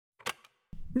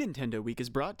Nintendo Week is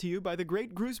brought to you by the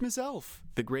Great Groosmus Elf,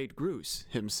 the Great Groose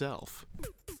himself.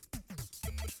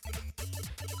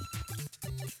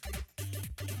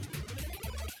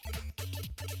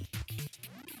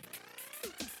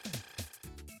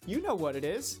 You know what it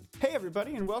is. Hey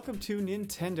everybody, and welcome to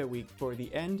Nintendo Week for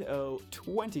the end of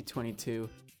 2022.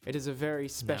 It is a very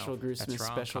special Groosmas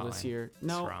special this year.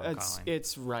 No,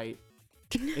 it's right.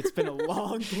 It's been a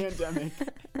long pandemic.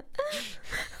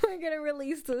 We're gonna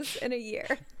release this in a year.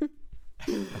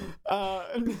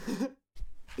 Off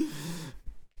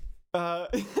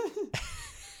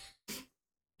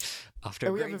to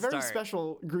a we great have a very start.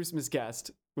 special Groosmas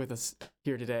guest with us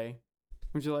here today.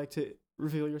 Would you like to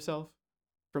reveal yourself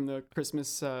from the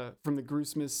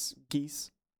Groosmas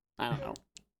geese? I don't know.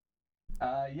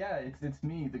 Yeah, it's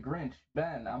me, the Grinch,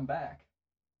 Ben. I'm back.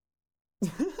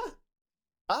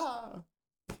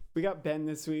 We got Ben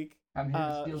this week. I'm here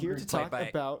to steal to talk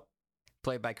about.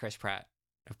 Played by Chris Pratt,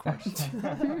 of course.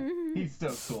 He's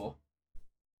so cool.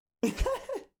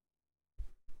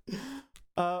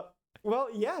 Well,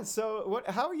 yeah. So,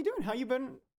 how are you doing? How you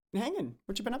been hanging?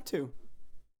 What you been up to?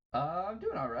 I'm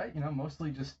doing all right. Mostly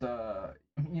just you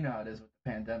know how it is with the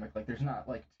pandemic. Like, there's not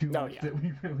like too much that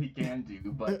we really can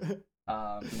do. But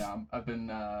I've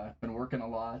been working a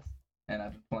lot, and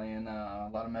I've been playing a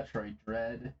lot of Metroid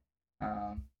Dread,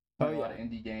 playing a lot of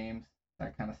indie games,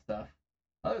 that kind of stuff.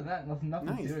 Other than that,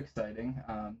 nothing too exciting.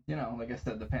 Like I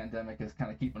said, the pandemic is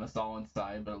kind of keeping us all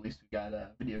inside, but at least we got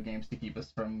video games to keep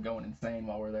us from going insane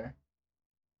while we're there.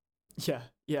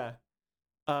 Yeah.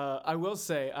 I will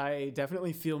say, I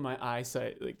definitely feel my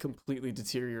eyesight like completely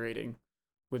deteriorating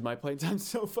with my playtime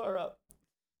so far up.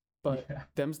 But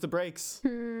them's the breaks.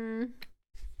 Lee,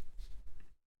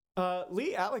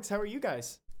 Alex, how are you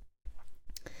guys?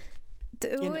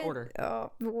 In order.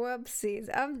 Oh, whoopsies.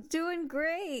 I'm doing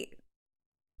great.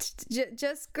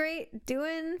 Just great.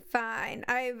 Doing fine.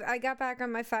 I got back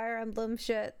on my Fire Emblem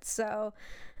shit, so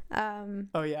I'm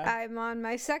on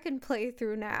my second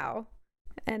playthrough now.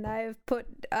 And I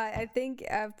think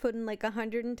I've put in like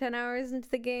 110 hours into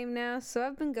the game now, so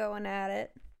I've been going at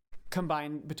it.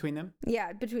 Combined between them?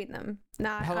 Yeah, between them.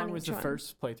 Not How on long was the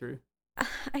first playthrough?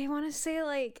 I want to say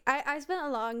like I spent a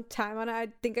long time on it. I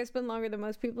think I spent longer than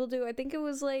most people do. I think it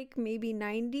was like maybe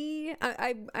 90.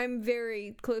 I'm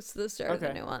very close to the start of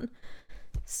the new one.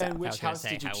 So. And which house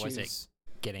did you how choose? was it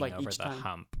getting over the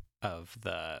hump of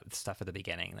the stuff at the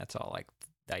beginning? That's all like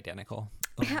identical.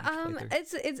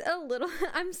 It's a little.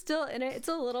 I'm still in it. It's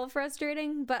a little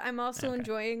frustrating, but I'm also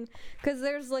enjoying because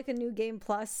there's like a new game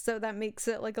plus, so that makes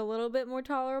it like a little bit more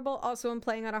tolerable. Also, I'm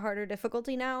playing on a harder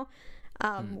difficulty now.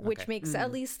 Which makes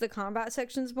at least the combat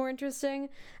sections more interesting.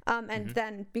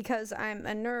 Then because I'm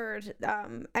a nerd,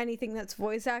 anything that's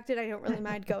voice acted, I don't really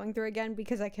mind going through again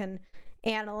because I can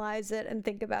analyze it and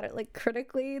think about it like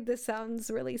critically. This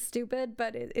sounds really stupid,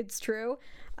 but it's true.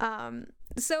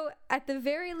 So at the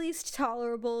very least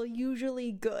tolerable,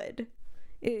 usually good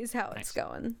is how it's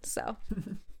going. So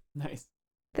nice.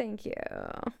 Thank you.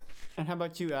 And how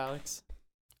about you, Alex?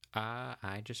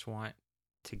 I just want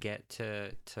to get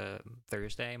to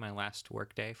Thursday, my last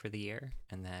work day for the year,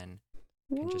 and then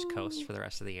can just coast for the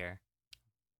rest of the year.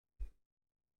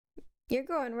 You're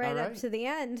going right up to the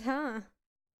end, huh?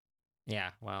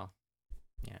 Yeah, well,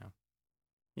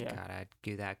 gotta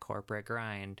do that corporate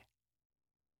grind.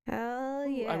 Hell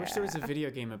yeah. I wish there was a video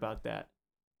game about that.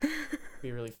 It'd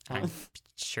be really fun. I'm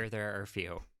sure there are a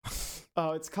few.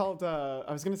 Oh, it's called,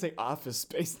 I was going to say Office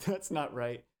Space. That's not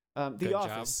right. The Good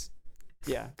Office.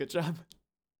 Job. Yeah, good job.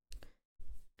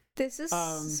 This is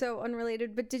so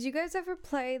unrelated, but did you guys ever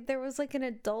play, there was like an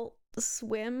Adult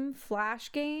Swim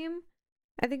Flash game?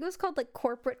 I think it was called like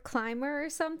Corporate Climber or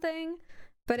something,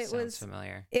 but it was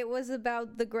familiar. It was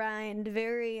about the grind,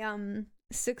 very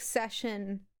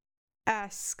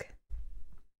Succession-esque.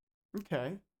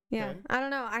 Okay. Yeah, okay. I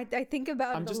don't know. I think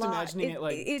about I'm it just a lot. imagining it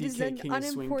like it is an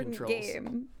unimportant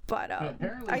game, but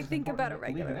I think about it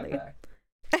regularly.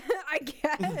 I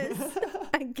guess.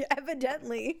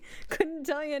 Evidently couldn't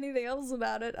tell you anything else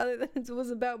about it other than it was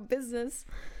about business.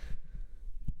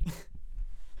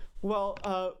 Well,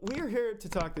 we are here to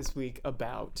talk this week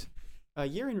about a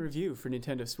year in review for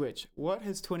Nintendo Switch. What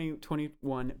has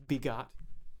 2021 begot?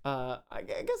 I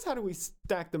guess how do we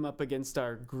stack them up against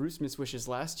our Groosmas wishes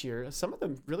last year? Some of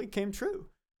them really came true,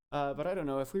 but I don't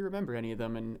know if we remember any of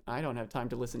them, and I don't have time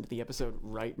to listen to the episode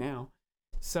right now.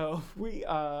 So we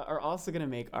are also going to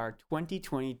make our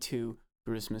 2022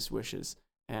 Groosmas wishes,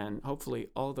 and hopefully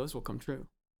all of those will come true.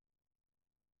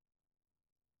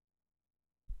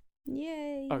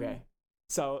 Yay. Okay,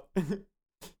 so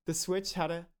the Switch had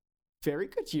a very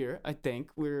good year, I think.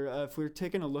 If we're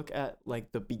taking a look at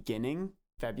like the beginning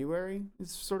February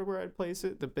is sort of where I'd place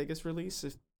it, the biggest release.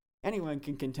 If anyone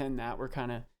can contend that, we're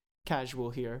kind of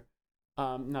casual here.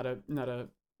 Not a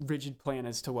rigid plan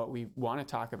as to what we want to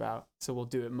talk about, so we'll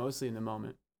do it mostly in the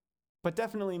moment. But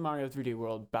definitely Mario 3D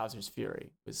World Bowser's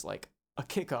Fury was like a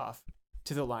kickoff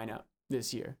to the lineup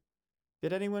this year.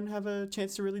 Did anyone have a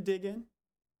chance to really dig in?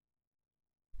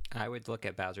 I would look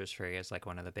at Bowser's Fury as like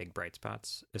one of the big bright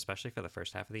spots, especially for the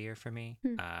first half of the year for me.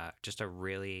 Just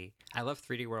I love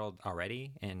 3D World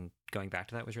already, and going back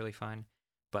to that was really fun.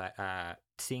 But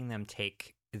seeing them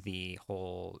take the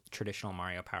whole traditional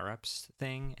Mario power-ups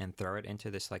thing and throw it into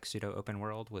this like pseudo open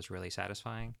world was really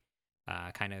satisfying.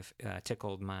 Kind of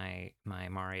tickled my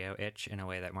Mario itch in a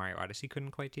way that Mario Odyssey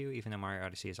couldn't quite do, even though Mario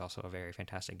Odyssey is also a very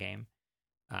fantastic game.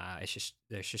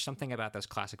 There's just something about those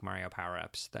classic Mario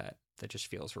power-ups that just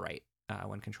feels right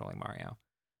when controlling Mario.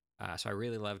 So I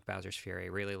really loved Bowser's Fury.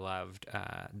 Really loved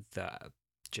the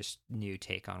just new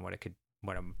take on what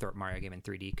a Mario game in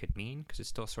 3D could mean, because it's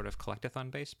still sort of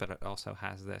collectathon based, but it also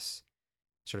has this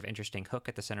sort of interesting hook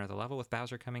at the center of the level with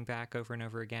Bowser coming back over and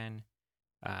over again.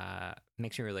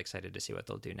 Makes me really excited to see what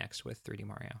they'll do next with 3D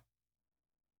Mario.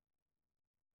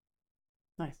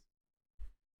 Nice.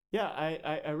 Yeah,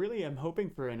 I really am hoping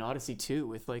for an Odyssey 2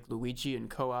 with like Luigi and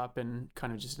co-op and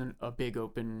kind of just a big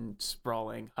open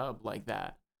sprawling hub like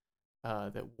that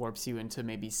that warps you into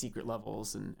maybe secret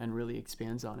levels and really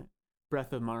expands on it.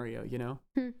 Breath of Mario, you know?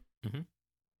 Mm-hmm.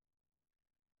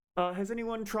 Has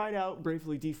anyone tried out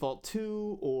Bravely Default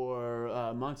 2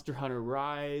 or Monster Hunter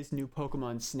Rise, new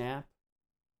Pokemon Snap?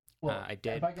 Well, I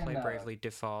did play Bravely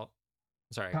Default.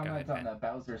 Sorry, go ahead, comment on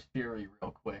Bowser's Fury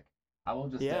real quick. I will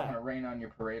just kind of rain on your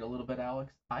parade a little bit,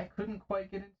 Alex. I couldn't quite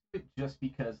get into it just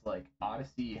because like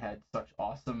Odyssey had such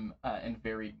awesome and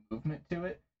varied movement to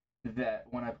it that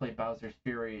when I played Bowser's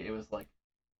Fury, it was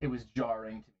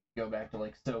jarring to go back to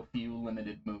like so few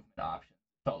limited movement options.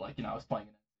 Felt like I was playing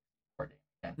an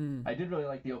N64 game. I did really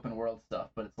like the open world stuff,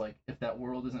 but it's like if that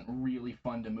world isn't really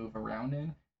fun to move around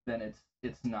in, then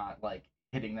it's not like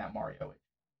hitting that Mario itch.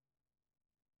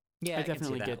 Yeah, I definitely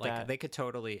can see that. get that. I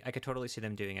could totally see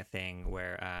them doing a thing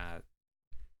where,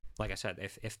 like I said,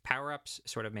 if power-ups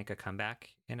sort of make a comeback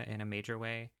in a major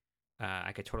way,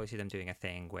 I could totally see them doing a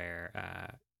thing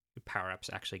where power-ups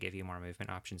actually give you more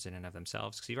movement options in and of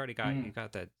themselves. Because you've already got you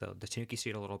got the Tanuki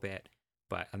suit a little bit,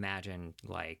 but imagine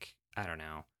like I don't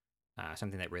know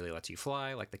something that really lets you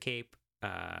fly, like the cape.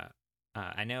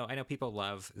 I know people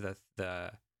love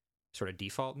the sort of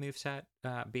default moveset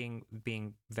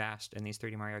being vast in these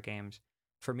 3D Mario games.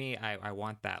 For me, I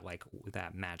want that like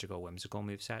that magical, whimsical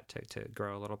moveset to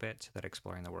grow a little bit, so that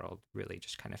exploring the world really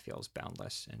just kind of feels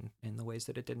boundless in the ways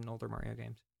that it did in older Mario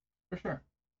games. For sure.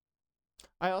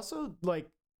 I also like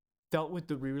dealt with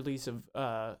the re-release of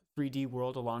 3D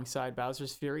World alongside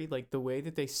Bowser's Fury. Like the way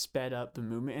that they sped up the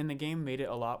movement in the game made it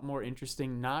a lot more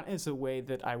interesting, not as a way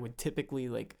that I would typically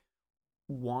like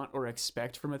want or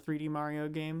expect from a 3D Mario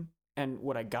game, and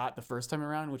what I got the first time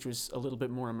around, which was a little bit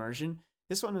more immersion.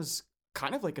 This one was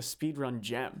kind of like a speedrun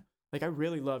gem. Like I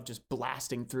really loved just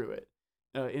blasting through it.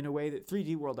 In a way that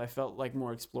 3D World I felt like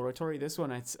more exploratory. This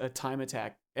one, it's a time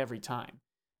attack every time.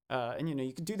 And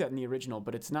you could do that in the original,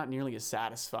 but it's not nearly as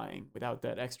satisfying without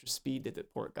that extra speed that the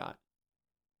port got.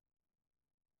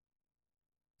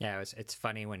 Yeah, it's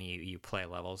funny when you play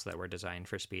levels that were designed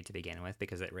for speed to begin with,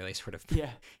 because it really sort of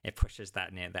it pushes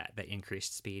that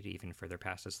increased speed even further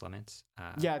past its limits.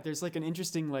 Yeah, there's like an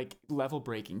interesting like level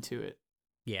breaking to it.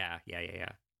 Yeah.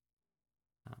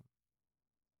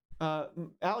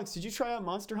 Alex, did you try out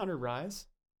Monster Hunter Rise?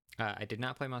 I did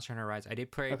not play Monster Hunter Rise. I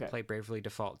did play Bravely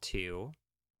Default 2.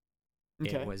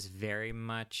 Okay. It was very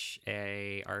much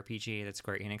a RPG that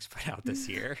Square Enix put out this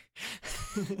year.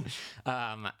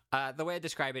 The way I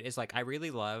describe it is like I really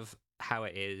love how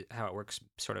it works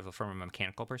sort of from a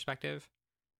mechanical perspective,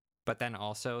 but then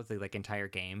also the like entire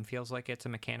game feels like it's a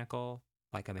mechanical,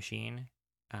 like a machine.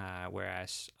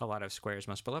 Whereas a lot of Square's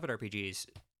most beloved RPGs,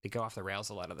 they go off the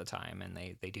rails a lot of the time, and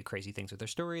they do crazy things with their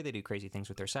story, they do crazy things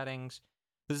with their settings.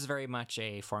 This is very much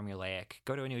a formulaic,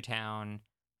 go to a new town,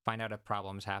 find out if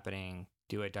problem's happening,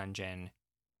 do a dungeon,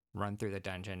 run through the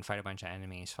dungeon, fight a bunch of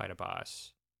enemies, fight a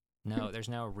boss. No, there's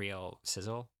no real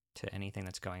sizzle to anything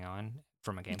that's going on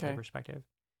from a gameplay perspective.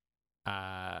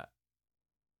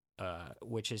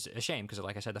 Which is a shame, because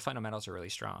like I said, the fundamentals are really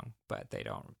strong, but they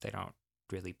don't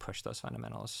really push those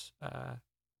fundamentals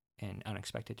in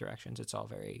unexpected directions. It's all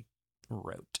very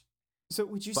rote. So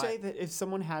would you say that if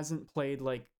someone hasn't played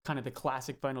like kind of the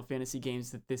classic Final Fantasy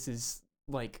games, that this is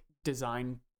like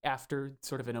designed after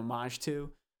sort of an homage to,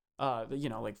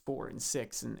 like 4 and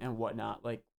 6 and whatnot,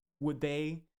 like would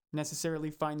they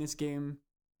necessarily find this game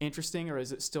interesting, or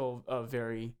is it still a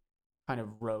very kind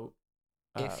of rote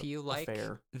if you like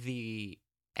affair? The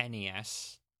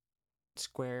NES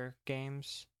Square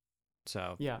games,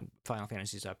 so Yeah. Final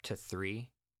Fantasy's up to 3,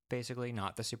 basically,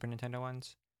 not the Super Nintendo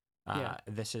ones. Yeah.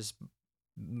 This is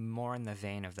more in the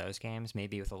vein of those games,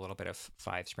 maybe with a little bit of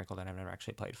 5 sprinkled in. I've never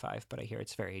actually played 5, but I hear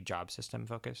it's very job system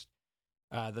focused.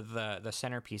 The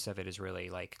centerpiece of it is really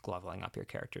like leveling up your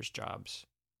character's jobs.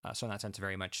 So in that sense,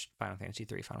 very much Final Fantasy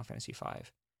 3, Final Fantasy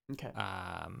 5. Okay.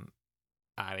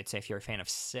 I would say if you're a fan of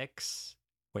 6,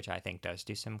 which I think does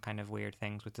do some kind of weird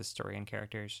things with the story and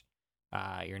characters,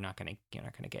 you're not gonna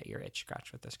get your itch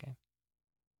scratched with this game.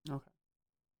 Okay.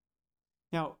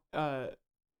 Now,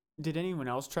 did anyone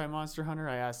else try Monster Hunter?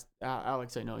 I asked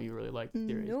Alex. I know you really like the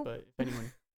series, Nope. but if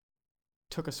anyone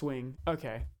took a swing,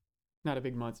 okay. Not a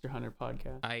big Monster Hunter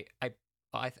podcast.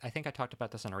 I think I talked about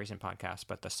this on a recent podcast,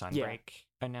 but the Sunbreak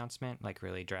announcement like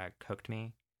really hooked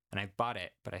me, and I bought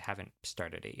it, but I haven't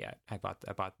started it yet. I bought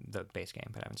the base game,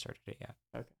 but I haven't started it yet.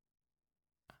 Okay.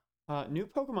 New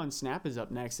Pokemon Snap is up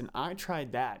next, and I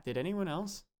tried that. Did anyone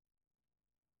else?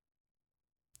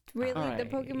 Really, Alright. the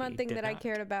Pokemon thing Did that I not.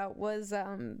 cared about was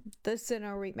the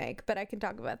Sinnoh remake, but I can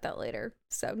talk about that later.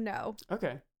 So no.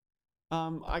 Okay.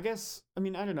 I guess, I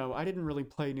don't know. I didn't really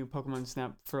play New Pokemon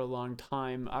Snap for a long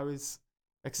time. I was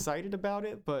excited about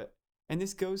it, and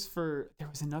this goes for, there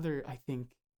was another, I think,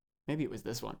 maybe it was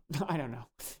this one. I don't know.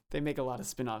 They make a lot of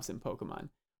spin-offs in Pokemon.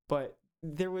 But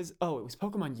there was, it was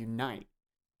Pokemon Unite.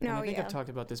 And I think I've talked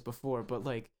about this before, but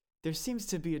like, there seems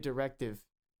to be a directive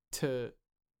to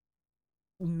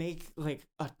make like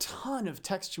a ton of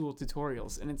textual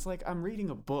tutorials. And it's like, I'm reading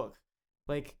a book.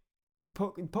 Like,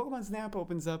 Pokemon Snap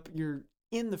opens up, you're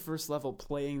in the first level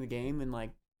playing the game in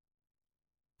like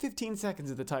 15 seconds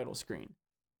of the title screen.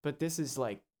 But this is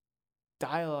like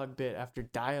dialogue bit after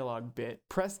dialogue bit.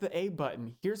 Press the A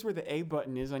button. Here's where the A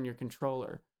button is on your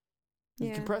controller.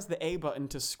 You can press the A button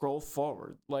to scroll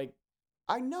forward. Like,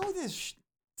 I know this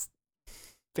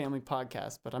family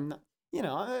podcast, but I'm not,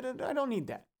 I don't need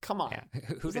that. Come on. Yeah.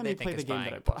 Who Just did let they me play think is the game buying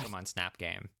that I bought. Pokemon Snap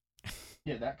game?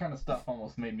 Yeah, that kind of stuff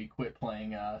almost made me quit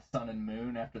playing Sun and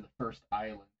Moon after the first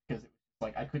island, because it was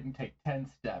like I couldn't take 10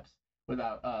 steps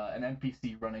without an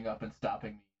NPC running up and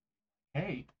stopping me.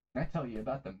 Hey, can I tell you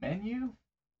about the menu?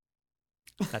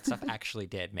 That stuff actually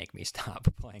did make me stop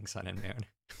playing Sun and Moon.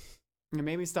 It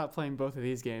made me stop playing both of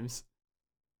these games.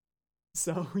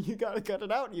 So you gotta cut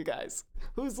it out, you guys.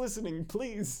 Who's listening,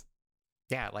 please?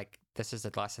 Yeah, like this is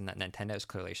a lesson that Nintendo's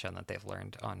clearly shown that they've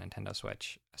learned on Nintendo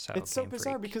Switch. So It's so Game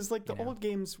bizarre Freak, because like the you know. old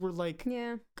games were like,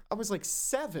 Yeah. I was like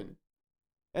 7.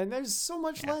 And there's so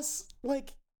much Yeah. less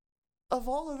like of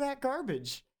all of that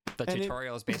garbage. The and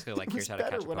tutorial is basically like It here's was how to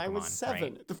better catch a when I was Pokemon,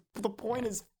 7. right? The point Yeah.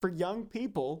 is for young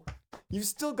people, you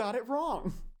still got it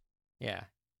wrong. Yeah.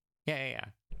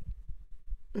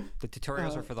 The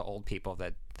tutorials are for the old people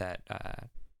that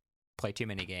play too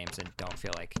many games and don't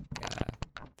feel like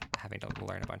having to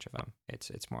learn a bunch of them.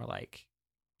 It's more like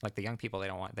the young people, they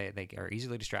don't want, they are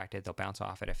easily distracted. They'll bounce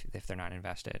off it if they're not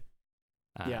invested.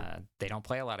 They don't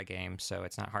play a lot of games, so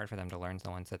it's not hard for them to learn the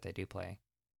ones that they do play.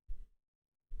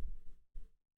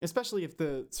 Especially if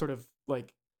the sort of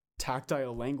like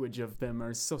tactile language of them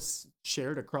are so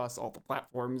shared across all the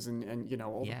platforms and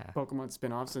all the Pokemon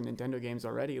spin-offs and Nintendo games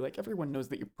already. Like everyone knows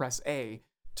that you press A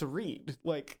to read.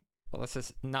 Like, well, this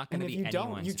is not going to be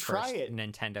anyone's first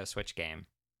Nintendo Switch game.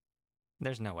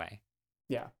 There's no way.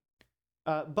 Yeah.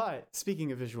 But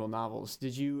speaking of visual novels,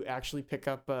 did you actually pick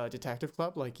up Detective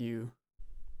Club like you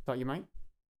thought you might?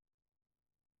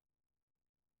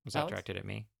 Was that Alex? directed at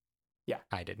me? Yeah.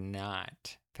 I did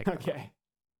not pick it up. Okay.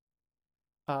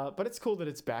 But it's cool that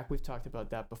it's back. We've talked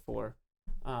about that before.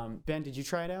 Ben, did you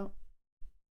try it out?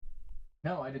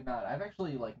 No, I did not. I've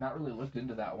actually not really looked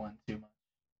into that one too much.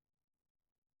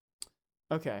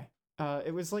 Okay.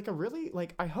 It was like a really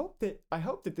I hope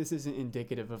that this isn't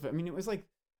indicative of it. I mean, it was like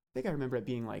I think I remember it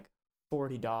being like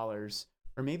 $40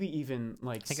 or maybe even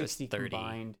like 60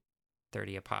 combined.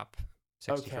 30 a pop,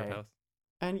 60 for both.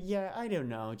 And yeah, I don't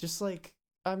know. Just like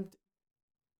I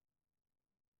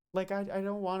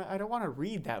don't want to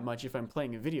read that much if I'm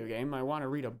playing a video game. I want to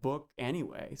read a book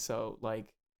anyway. So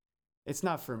like it's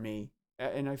not for me.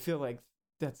 And I feel like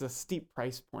that's a steep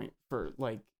price point for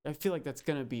I feel like that's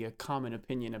going to be a common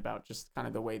opinion about just kind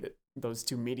of the way that those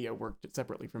two media work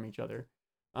separately from each other.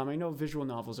 I know visual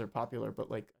novels are popular, but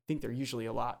I think they're usually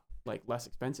a lot less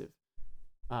expensive.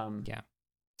 Yeah.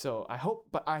 So I hope,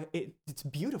 but it's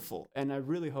beautiful. And I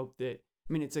really hope that,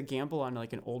 I mean, it's a gamble on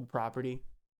an old property.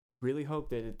 Really hope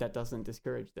that that doesn't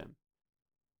discourage them.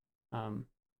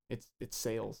 It's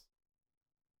sales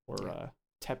or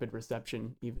tepid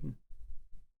reception even.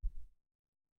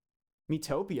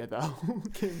 Miitopia, though,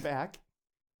 came back.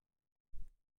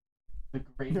 The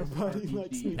greatest Nobody RPG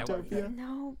likes Miitopia.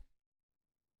 No.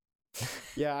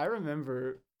 Yeah, I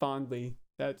remember fondly.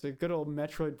 That's a good old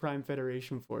Metroid Prime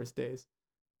Federation Force days.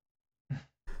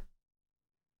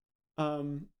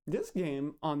 This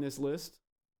game on this list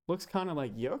looks kind of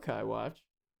like Yokai Watch,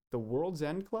 the World's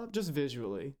End Club, just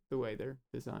visually, the way they're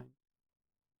designed.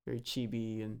 Very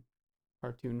chibi and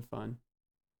cartoon fun.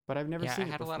 But I've never seen it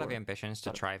I had a lot of before. ambitions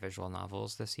to try visual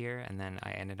novels this year, and then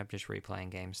I ended up just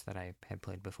replaying games that I had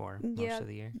played before most of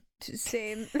the year.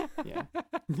 Same. Yeah.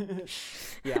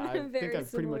 Yeah, I think Very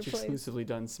I've pretty much similar place. exclusively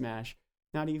done Smash.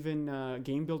 Not even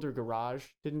Game Builder Garage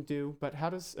didn't do, but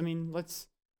let's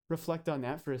reflect on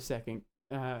that for a second,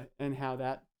 and how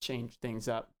that changed things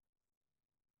up.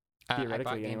 I bought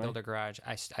Theoretically, Game anyway. Builder Garage.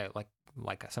 I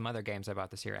like some other games I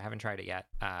bought this year. I haven't tried it yet.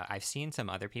 I've seen some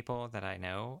other people that I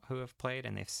know who have played,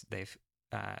 and they've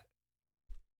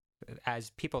as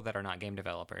people that are not game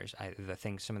developers,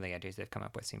 some of the ideas they've come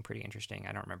up with seem pretty interesting.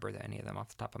 I don't remember any of them off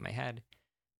the top of my head,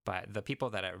 but the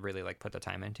people that really put the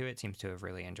time into it seems to have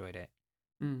really enjoyed it.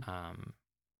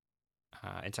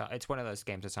 It's one of those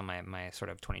games that's on my sort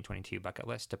of 2022 bucket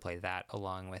list to play that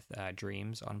along with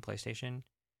Dreams on PlayStation.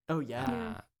 Oh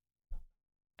yeah.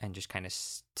 And just kind of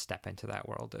step into that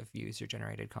world of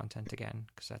user-generated content again,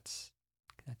 because that's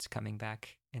coming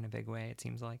back in a big way, it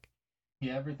seems like.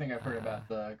 Yeah, everything I've heard about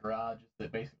the Garage is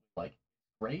that basically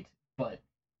great, but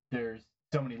there's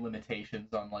so many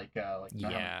limitations on how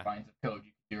many lines of code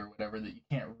you can do or whatever that you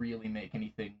can't really make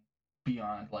anything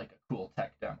beyond a cool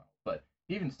tech demo. But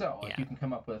even so, you can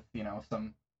come up with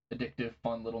some addictive,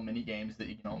 fun little mini games that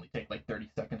you can only take 30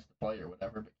 seconds to play or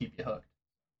whatever, but keep you hooked.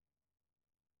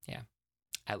 Yeah.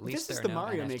 At least this is there the are no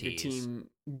Mario NFTs. Maker team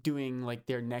doing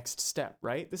their next step,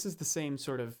 right? This is the same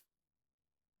sort of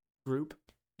group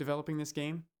developing this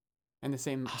game, and the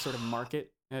same sort of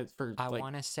market for. I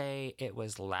want to say it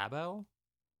was Labo.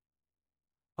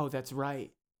 Oh, that's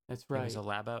right. That's right. It was a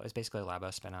Labo. It was basically a Labo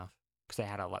spinoff because they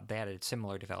had a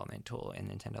similar development tool in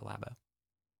Nintendo Labo.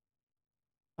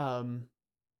 I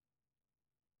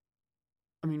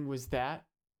mean, was that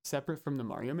separate from the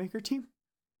Mario Maker team?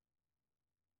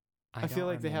 I feel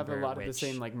like they have a lot of the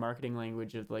same marketing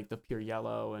language of the pure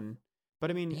yellow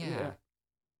but I mean, yeah.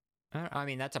 I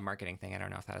mean, that's a marketing thing. I don't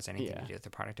know if that has anything to do with the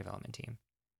product development team.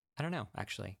 I don't know,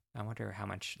 actually. I wonder how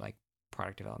much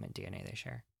product development DNA they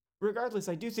share. Regardless,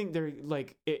 I do think they're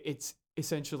it's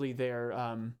essentially their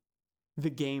the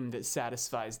game that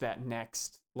satisfies that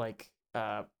next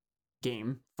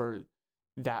game for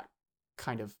that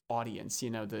kind of audience.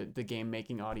 The game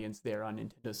making audience there on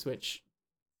Nintendo Switch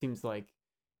seems like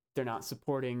they're not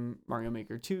supporting Mario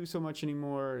Maker 2 so much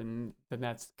anymore, and then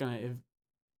that's gonna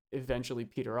eventually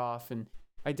peter off. And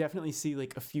I definitely see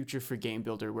a future for Game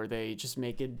Builder where they just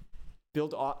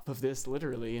build off of this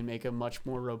literally and make a much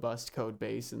more robust code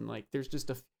base. And there's just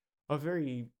a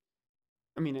very,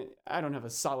 I mean, I don't have a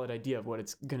solid idea of what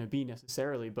it's gonna be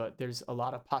necessarily, but there's a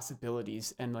lot of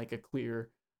possibilities and a clear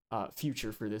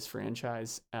future for this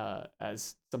franchise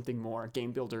as something more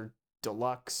Game Builder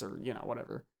Deluxe or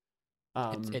whatever.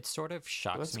 It sort of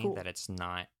shocks me that it's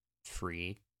not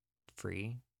free,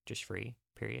 just free,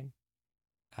 period.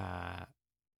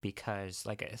 Because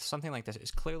something like this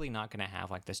is clearly not going to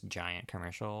have this giant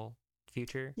commercial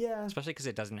future. Yeah. Especially because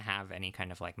it doesn't have any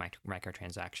kind of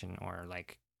microtransaction or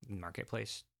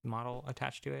marketplace model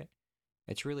attached to it.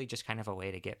 It's really just kind of a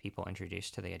way to get people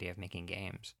introduced to the idea of making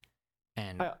games.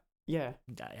 And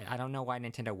I don't know why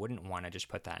Nintendo wouldn't want to just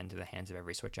put that into the hands of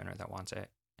every Switch owner that wants it.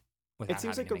 It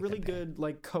seems like a really good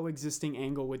coexisting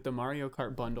angle with the Mario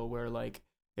Kart bundle where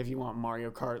if you want Mario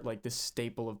Kart this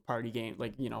staple of party game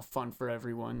fun for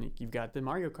everyone, you've got the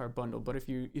Mario Kart bundle. But if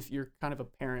you're kind of a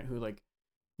parent who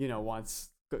wants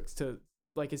to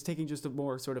is taking just a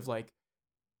more sort of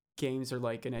games are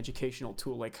an educational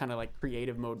tool, kind of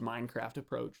creative mode Minecraft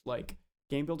approach,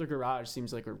 Game Builder Garage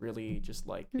seems like a really just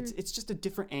it's just a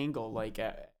different angle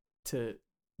to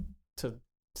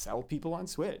sell people on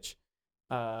Switch.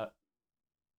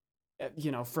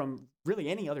 From really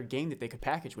any other game that they could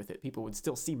package with it, people would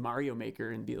still see Mario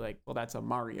Maker and be like, well, that's a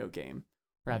Mario game.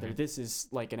 Rather, this is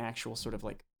an actual sort of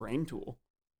brain tool.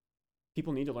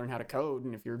 People need to learn how to code,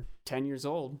 and if you're 10 years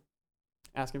old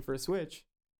asking for a Switch,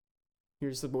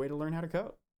 here's the way to learn how to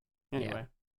code. Anyway.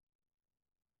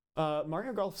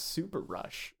 Mario Golf Super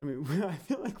Rush. I mean, I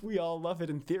feel like we all love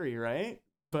it in theory, right?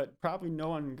 But probably no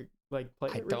one played it.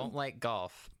 I don't like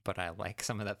golf, but I like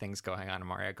some of the things going on in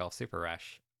Mario Golf Super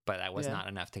Rush. But that was not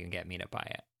enough to get me to buy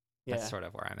it. That's sort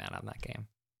of where I'm at on that game.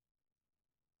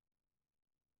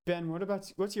 Ben,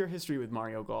 what's your history with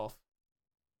Mario Golf?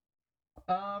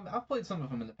 I've played some of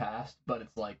them in the past, but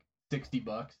it's like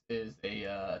 $60 is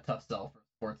a tough sell for a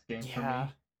sports game for me.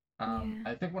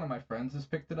 I think one of my friends has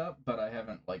picked it up, but I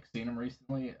haven't like seen him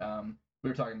recently. We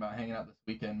were talking about hanging out this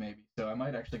weekend maybe, so I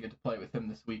might actually get to play with him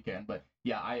this weekend. But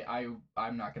yeah,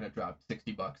 I'm not gonna drop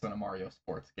 $60 on a Mario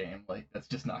sports game. Like that's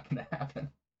just not gonna happen.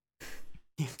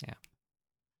 Yeah.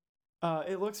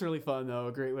 It looks really fun though.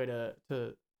 A great way to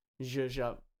zhuzh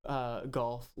up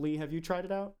golf. Lee, have you tried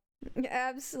it out?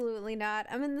 Absolutely not.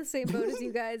 I'm in the same boat as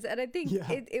you guys, and I think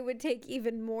it would take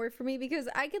even more for me because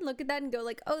I can look at that and go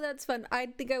like, oh, that's fun. I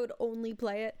think I would only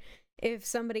play it if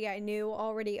somebody I knew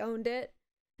already owned it,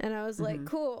 and I was like,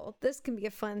 cool, this can be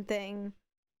a fun thing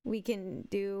we can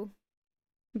do.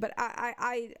 But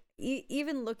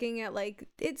even looking at like,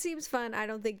 it seems fun. I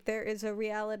don't think there is a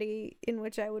reality in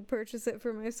which I would purchase it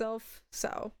for myself.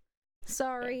 So,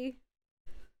 sorry.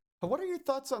 What are your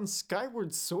thoughts on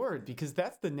Skyward Sword? Because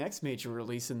that's the next major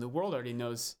release, and the world already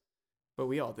knows what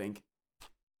we all think.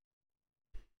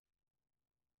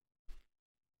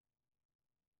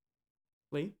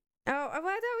 Lee? Oh, I thought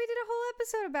we did a whole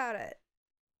episode about it.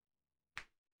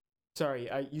 Sorry,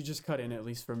 you just cut in, at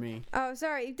least for me. Oh,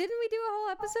 sorry. Didn't we do a whole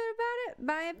episode about it?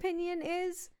 My opinion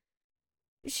is,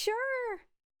 sure.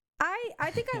 I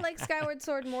think I like Skyward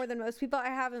Sword more than most people. I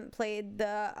haven't played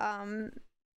the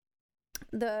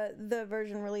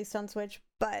version released on Switch,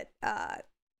 but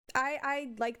I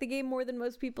like the game more than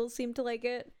most people seem to like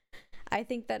it. I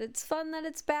think that it's fun that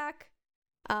it's back.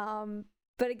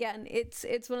 But again,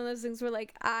 it's one of those things where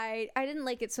like I didn't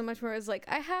like it so much where I was like,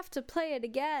 I have to play it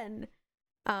again.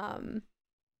 And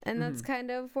that's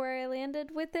kind of where I landed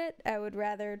with it. I would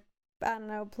rather, I don't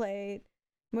know, play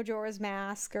Majora's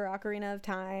Mask or Ocarina of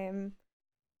Time.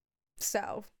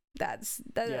 So that's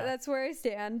where I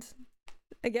stand.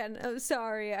 Again, I'm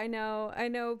sorry. I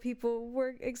know people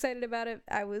were excited about it.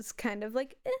 I was kind of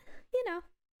like,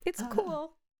 it's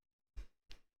cool.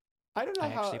 I don't know I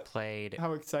actually played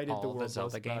how excited all the world the Zelda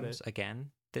was about games it.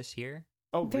 again this year.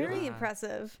 Oh, really? Very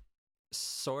impressive.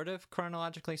 Sort of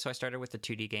chronologically. So I started with the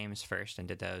 2D games first and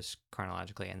did those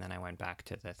chronologically, and then I went back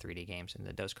to the 3D games and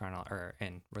did those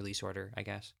in release order, I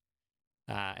guess.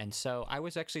 And so I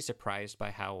was actually surprised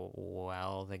by how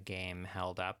well the game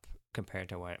held up compared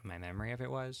to what my memory of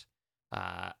it was.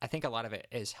 I think a lot of it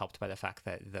is helped by the fact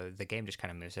that the game just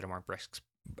kind of moves at a more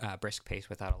brisk pace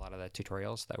without a lot of the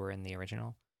tutorials that were in the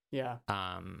original. Yeah.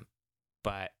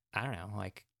 But I don't know,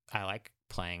 like I like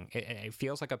playing. It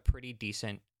feels like a pretty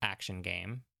decent action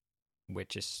game,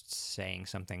 which is saying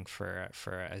something for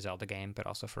a Zelda game, but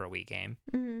also for a Wii game.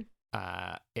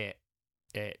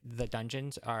 The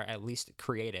dungeons are at least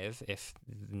creative, if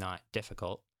not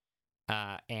difficult.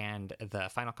 And the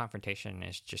final confrontation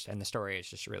is and the story is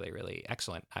just really, really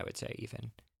excellent, I would say,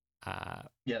 even.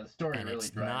 The story and really it's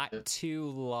drives not it. too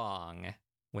long,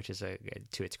 which is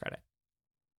to its credit.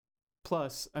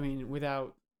 Plus, I mean,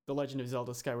 without The Legend of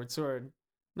Zelda Skyward Sword,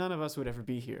 none of us would ever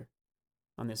be here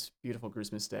on this beautiful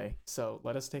Christmas day. So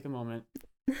let us take a moment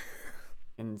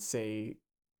and say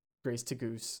grace to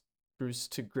Goose, Bruce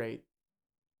to great.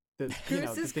 The thing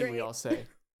great. we all say.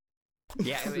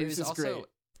 Yeah, it Bruce was is also... great.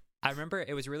 I remember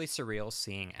it was really surreal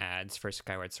seeing ads for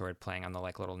Skyward Sword playing on the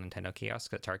like little Nintendo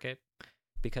kiosk at Target,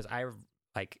 because I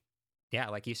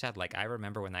like you said, like I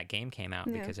remember when that game came out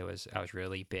because I was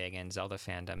really big in Zelda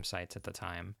fandom sites at the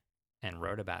time and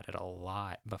wrote about it a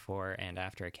lot before and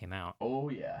after it came out. Oh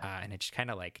yeah. And it just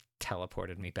kind of like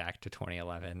teleported me back to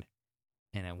 2011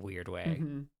 in a weird way.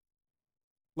 Mm-hmm.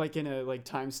 Like in a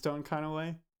time stone kind of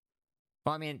way.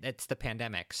 Well, I mean, it's the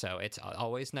pandemic, so it's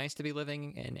always nice to be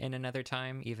living in another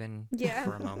time, even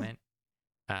for a moment.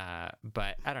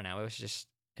 But I don't know. It was just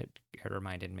it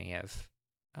reminded me of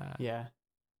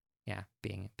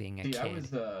being a kid.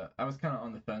 I was kind of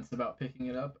on the fence about picking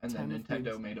it up, and then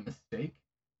Nintendo made a mistake.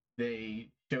 They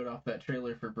showed off that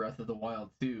trailer for Breath of the Wild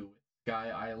 2 with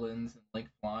Sky Islands and Link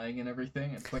flying and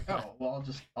everything. It's like, oh, well,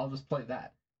 I'll just play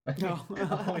that.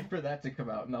 I'll wait for that to come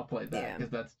out and I'll play that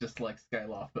because that's just like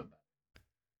Skyloft but better.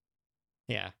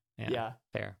 Yeah.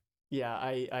 Fair. Yeah,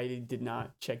 I did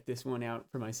not check this one out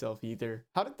for myself either.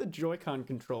 How did the Joy-Con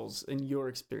controls, in your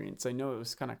experience? I know it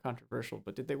was kind of controversial,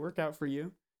 but did they work out for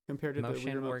you compared to the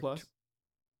Wii Remote Plus?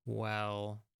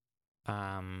 Well,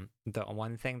 the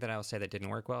one thing that I'll say that didn't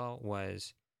work well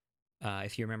was,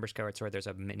 if you remember Skyward Sword, there's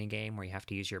a mini game where you have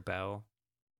to use your bow,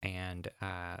 and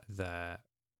the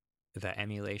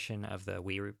emulation of the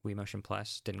Wii Motion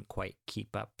Plus didn't quite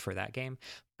keep up for that game.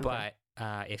 Okay. But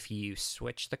if you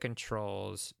switch the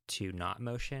controls to not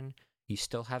motion, you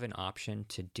still have an option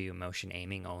to do motion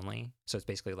aiming only. So it's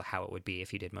basically how it would be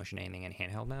if you did motion aiming in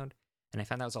handheld mode. And I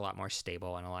found that was a lot more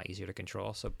stable and a lot easier to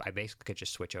control. So I basically could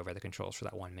just switch over the controls for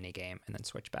that one mini game and then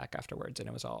switch back afterwards, and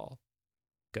it was all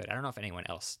good. I don't know if anyone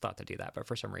else thought to do that, but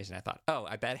for some reason I thought, oh,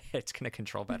 I bet it's going to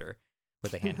control better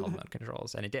with the handheld mode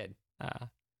controls, and it did.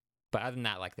 But other than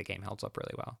that, like, the game holds up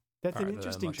really well. That's an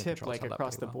interesting tip, like,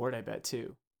 across the board, I bet,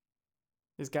 too.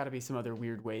 There's got to be some other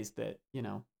weird ways that, you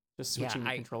know, just switching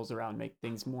the controls around make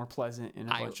things more pleasant in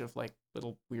a bunch of, like,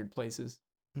 little weird places.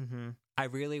 Mm-hmm. I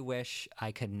really wish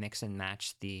I could mix and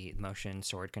match the motion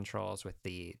sword controls with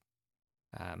the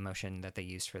motion that they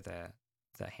used for the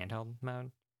handheld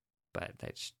mode, but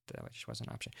that just wasn't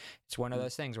an option. It's one of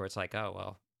those things where it's like, oh,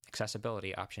 well,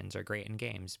 accessibility options are great in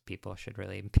games. People should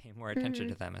really pay more attention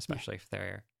to them, especially if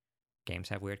their games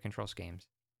have weird control schemes.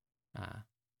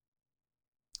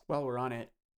 While we're on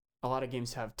it, a lot of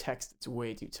games have text that's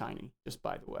way too tiny, just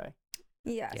by the way.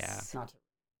 Yes. Yeah. Not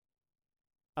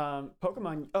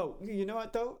Pokemon. Oh, you know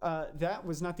what, though? That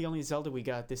was not the only Zelda we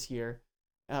got this year.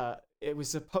 It was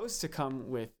supposed to come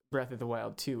with Breath of the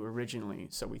Wild 2 originally,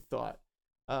 so we thought.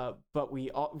 But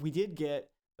we did get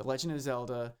The Legend of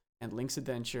Zelda and Link's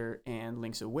Adventure and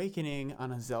Link's Awakening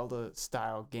on a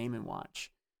Zelda-style Game &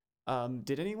 Watch.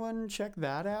 Did anyone check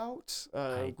that out?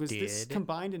 Was this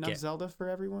combined enough Zelda for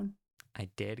everyone? I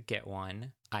did get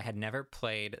one. I had never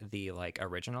played the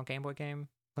original Game Boy game,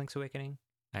 Link's Awakening.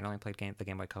 I'd only played the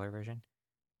Game Boy Color version.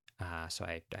 So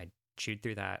I chewed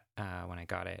through that when I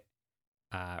got it.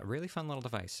 Really fun little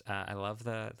device. I love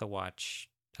the watch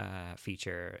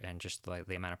feature and just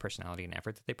the amount of personality and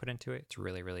effort that they put into it. It's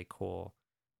really, really cool.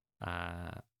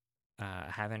 And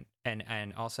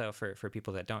also for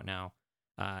people that don't know,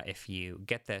 if you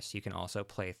get this, you can also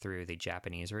play through the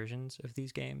Japanese versions of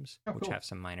these games, which have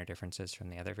some minor differences from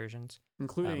the other versions,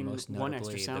 including most one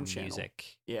extra sound channel.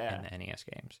 Music in the NES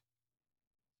games.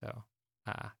 So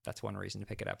that's one reason to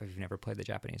pick it up if you've never played the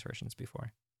Japanese versions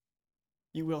before.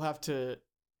 You will have to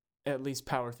at least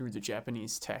power through the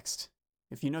Japanese text.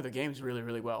 If you know the games really,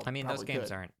 really well. I mean, those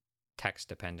games aren't text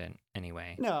dependent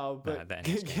anyway. No, but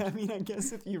I mean, I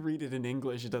guess if you read it in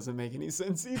English, it doesn't make any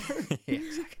sense either.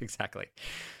 Yeah, exactly.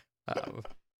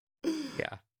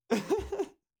 Yeah.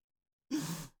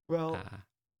 Well,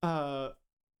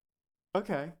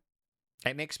 okay.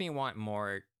 It makes me want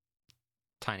more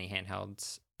tiny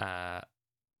handhelds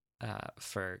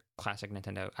for classic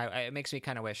Nintendo. It makes me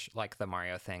kind of wish like the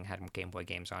Mario thing had Game Boy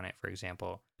games on it, for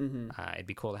example. Mm-hmm. It'd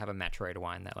be cool to have a Metroid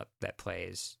one that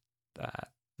plays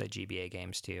the GBA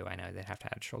games too. I know they'd have to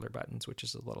add shoulder buttons, which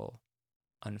is a little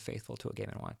unfaithful to a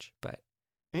Game & Watch, but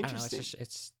I don't know,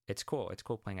 it's cool. It's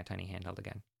cool playing a tiny handheld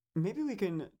again. Maybe we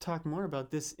can talk more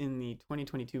about this in the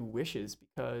 2022 wishes,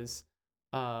 because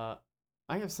I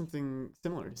have something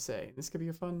similar to say. This could be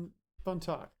a fun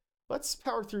talk. Let's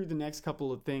power through the next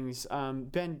couple of things.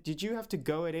 Ben, did you have to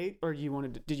go at 8, or did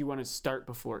you want to start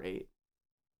before 8?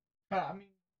 I mean,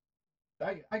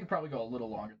 I could probably go a little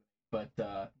longer, but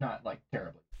not like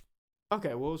terribly.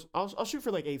 Okay, well, I'll shoot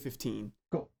for like 8:15.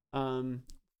 Cool.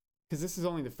 Because this is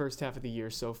only the first half of the year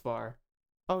so far.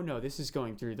 Oh no, this is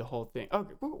going through the whole thing.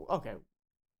 Okay.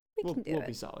 We'll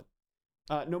be solid.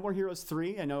 No More Heroes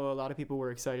 3. I know a lot of people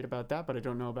were excited about that, but I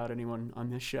don't know about anyone on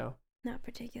this show. Not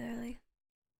particularly.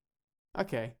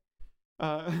 Okay.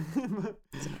 Sorry.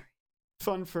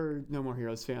 Fun for No More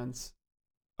Heroes fans.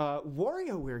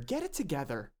 WarioWare, get it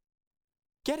together.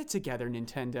 Get it together,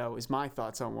 Nintendo, is my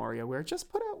thoughts on WarioWare. Just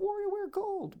put out WarioWare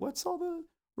Gold. What's all the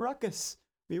ruckus?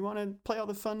 We want to play all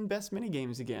the fun, best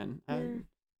minigames again. I mean,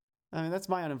 that's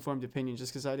my uninformed opinion,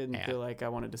 just because I didn't feel like I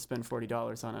wanted to spend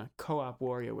 $40 on a co-op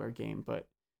WarioWare game. But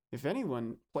if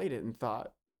anyone played it and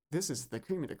thought, this is the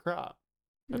cream of the crop,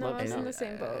 I'd love to know. in the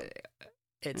same boat.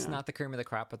 It's not the cream of the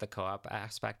crop, but the co-op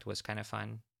aspect was kind of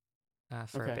fun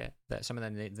for a bit. Some of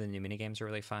the new mini games are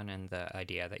really fun, and the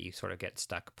idea that you sort of get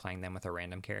stuck playing them with a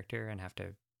random character and have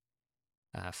to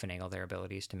finagle their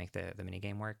abilities to make the mini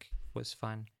game work was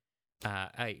fun.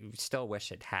 I still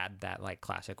wish it had that like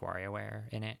classic WarioWare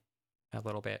in it a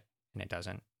little bit, and it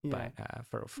doesn't. Yeah.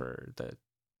 But for the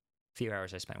few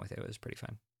hours I spent with it, it was pretty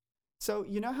fun. So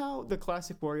you know how the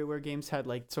classic WarioWare games had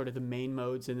like sort of the main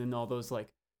modes and then all those like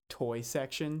toy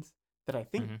sections that I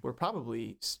think were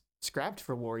probably scrapped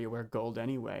for WarioWare Gold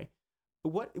anyway.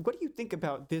 What do you think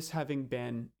about this having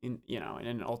been in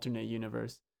an alternate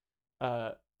universe,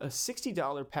 a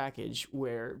 $60 package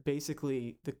where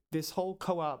basically this whole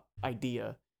co-op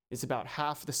idea is about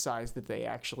half the size that they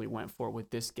actually went for with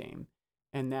this game,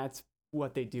 and that's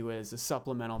what they do as a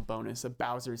supplemental bonus, a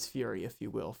Bowser's Fury, if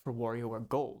you will, for WarioWare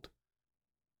Gold.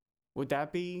 Would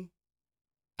that be?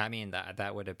 I mean,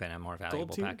 that would have been a more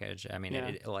valuable package. I mean,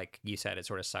 it, like you said, it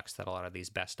sort of sucks that a lot of these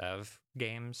best of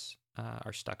games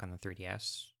are stuck on the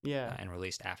 3DS. Yeah. And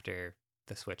released after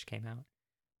the Switch came out.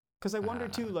 Because I wonder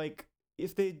too, like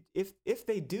if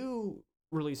they do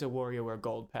release a WarioWare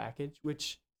Gold package,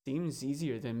 which seems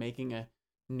easier than making a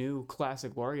new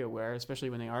classic WarioWare, especially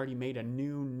when they already made a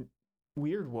new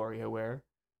weird WarioWare.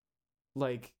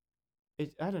 Like,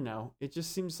 I don't know. It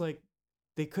just seems like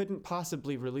they couldn't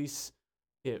possibly release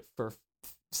it for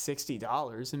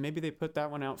 $60, and maybe they put that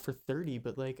one out for $30.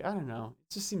 But like, I don't know.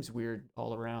 It just seems weird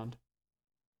all around.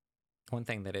 One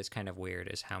thing that is kind of weird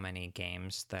is how many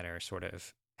games that are sort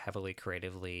of heavily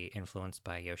creatively influenced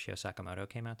by Yoshio Sakamoto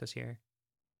came out this year.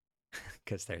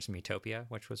 Because there's Miitopia,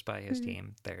 which was by his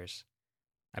team. There's,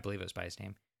 I believe it was by his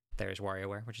team. There's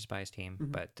WarioWare, which is by his team,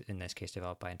 but in this case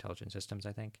developed by Intelligent Systems,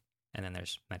 I think. And then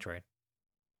there's Metroid.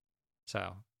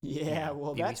 So yeah,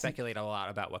 well, we speculate a lot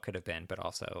about what could have been, but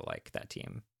also like that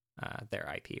team,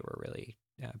 their IP were really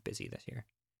busy this year.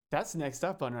 That's next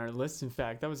up on our list. In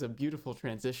fact, that was a beautiful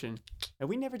transition. And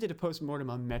we never did a post-mortem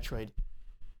on Metroid.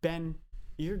 Ben,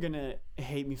 you're going to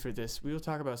hate me for this. We will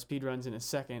talk about speedruns in a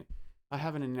second. I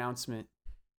have an announcement.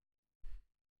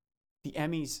 The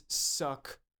Emmys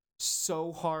suck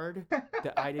so hard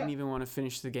that I didn't even want to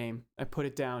finish the game. I put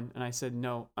it down and I said,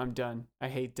 no, I'm done. I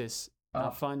hate this.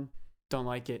 Not fun. Don't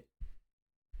like it.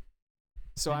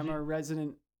 So I'm a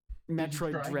resident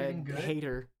Metroid Dread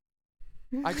hater.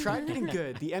 I tried getting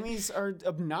good. The Emmys are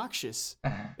obnoxious.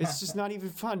 It's just not even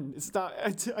fun. It's not.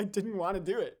 I didn't want to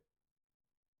do it.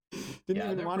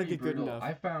 Didn't even want to get good enough.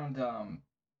 I found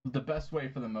the best way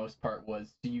for the most part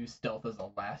was to use stealth as a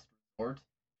last resort.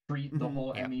 Treat the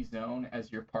whole Emmy zone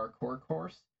as your parkour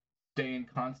course. Stay in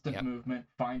constant movement.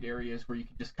 Find areas where you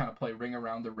can just kind of play Ring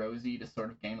Around the Rosie to sort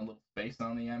of gain a little space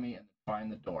on the Emmy, and then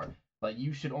find the door. Like,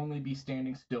 you should only be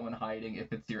standing still and hiding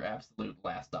if it's your absolute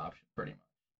last option, pretty much.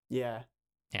 Yeah.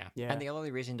 And the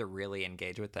only reason to really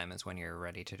engage with them is when you're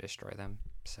ready to destroy them.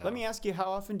 So let me ask you,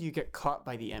 how often do you get caught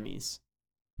by the Emmys?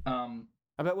 I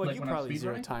bet like you probably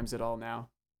 0 times at all now.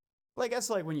 Like, that's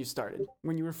like when you started,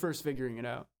 when you were first figuring it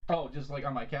out. Oh, just like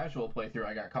on my casual playthrough,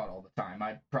 I got caught all the time.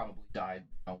 I probably died,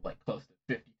 like close to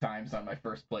 50 times on my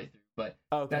first playthrough, but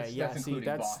that's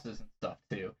including bosses and stuff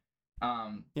too.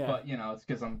 But it's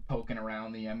because I'm poking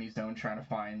around the Emmy zone trying to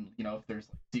find, if there's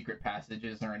like secret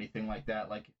passages or anything like that.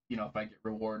 Like, if I get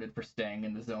rewarded for staying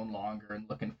in the zone longer and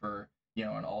looking for,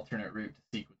 an alternate route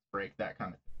to sequence break, that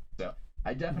kind of thing. So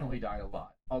I definitely died a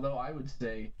lot. Although I would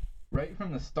say right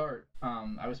from the start,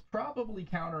 I was probably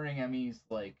countering Emmys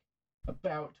like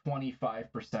about 25%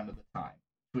 of the time.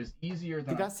 It was easier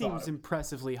than that seems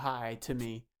impressively high to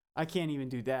me. I can't even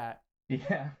do that.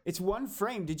 Yeah. It's one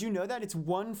frame. Did you know that? It's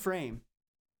one frame.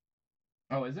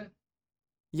 Oh, is it?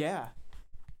 Yeah.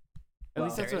 At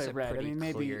least that's what I read. I mean,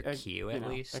 maybe clear queue at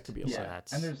least. That could be a lot. So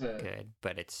that's and there's good,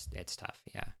 but it's tough.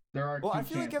 Yeah. There are. Well, I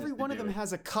feel like every one of them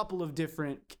has a couple of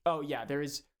different. Oh yeah, there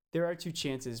are 2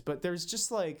 chances, but there's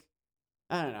just like,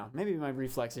 I don't know. Maybe my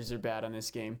reflexes are bad on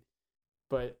this game,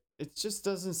 but it just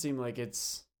doesn't seem like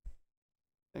it's.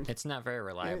 It's not very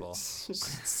reliable.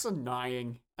 It's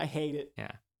annoying. I hate it.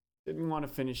 Yeah. Didn't want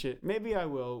to finish it. Maybe I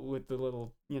will with the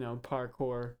little,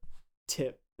 parkour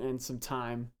tip and some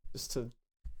time just to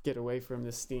get away from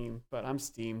the steam. But I'm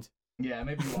steamed. Yeah,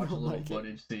 maybe watch a little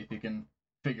footage, see if you can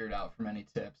figure it out from any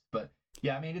tips. But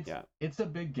yeah, I mean, it's a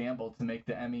big gamble to make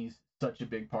the Emmys such a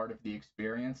big part of the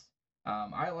experience.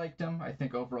 I liked them. I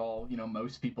think overall,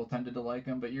 most people tended to like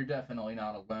them, but you're definitely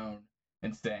not alone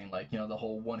in saying like, the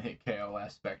whole one-hit KO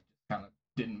aspect just kind of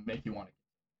didn't make you want to.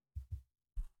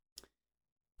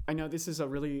 I know this is a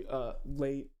really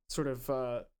late sort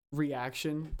of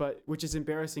reaction, but which is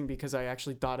embarrassing because I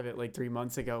actually thought of it like 3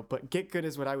 months ago. But get good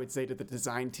is what I would say to the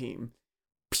design team.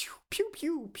 Pew, pew,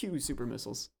 pew, pew, super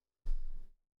missiles.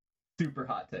 Super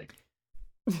hot take.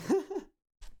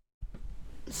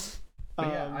 But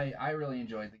yeah, I really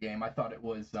enjoyed the game. I thought it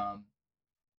was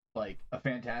like a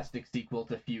fantastic sequel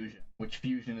to Fusion, which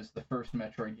Fusion is the first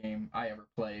Metroid game I ever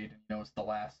played. It's the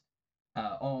last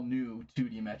all new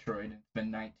 2D Metroid. It's been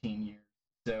 19 years.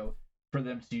 So for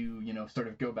them to, sort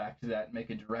of go back to that and make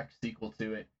a direct sequel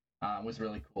to it was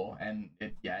really cool. And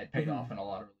it paid off in a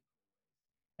lot of really cool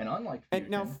ways. And unlike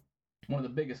Fusion, one of the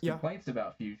biggest complaints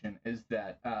about Fusion is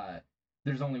that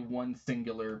there's only one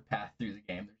singular path through the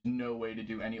game. There's no way to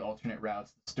do any alternate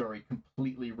routes. The story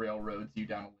completely railroads you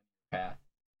down a linear path.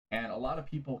 And a lot of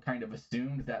people kind of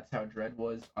assumed that's how Dread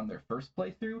was on their first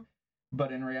playthrough.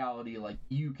 But in reality, like,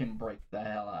 you can break the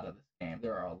hell out of this game.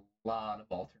 There are a lot of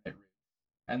alternate routes.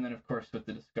 And then, of course, with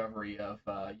the discovery of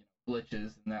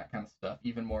glitches and that kind of stuff,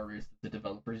 even more routes that the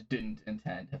developers didn't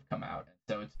intend have come out. And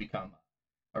so it's become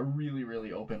a really,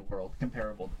 really open world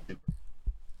comparable to Super.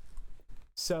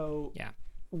 So,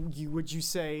 would you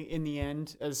say in the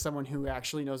end, as someone who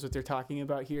actually knows what they're talking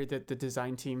about here, that the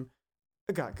design team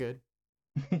got good?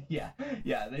 yeah,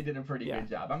 they did a pretty good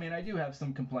job. I mean, I do have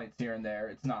some complaints here and there.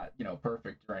 It's not,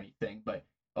 perfect or anything, but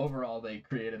overall they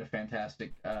created a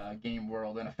fantastic game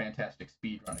world and a fantastic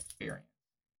speedrun experience,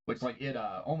 which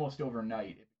almost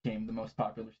overnight it became the most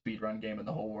popular speedrun game in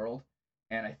the whole world.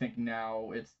 And I think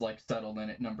now it's settled in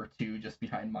at number 2 just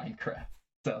behind Minecraft.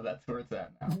 So that's where it's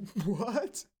at now.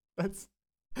 What?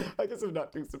 I guess I'm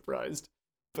not too surprised.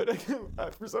 But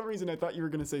for some reason, I thought you were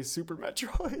going to say Super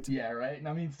Metroid. Yeah, right? And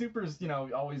I mean, Super's,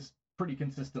 always pretty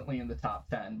consistently in the top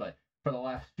 10, but for the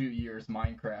last few years,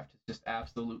 Minecraft has just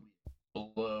absolutely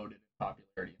exploded in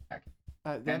popularity.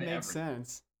 That makes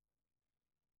sense.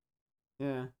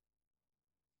 Yeah.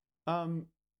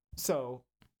 So,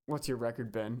 what's your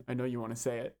record, Ben? I know you want to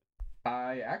say it.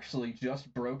 I actually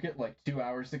just broke it 2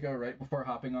 hours ago, right before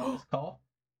hopping on this call.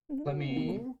 Let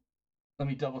me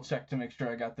double check to make sure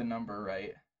I got the number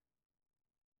right.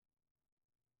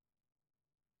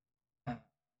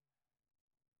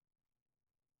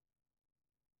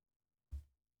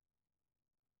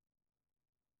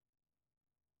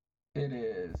 It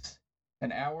is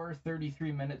 1 hour,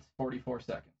 33 minutes, 44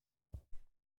 seconds.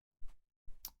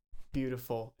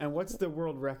 Beautiful. And what's the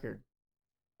world record?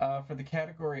 For the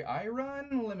category I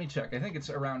run, let me check. I think it's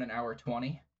around 1 hour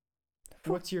 20.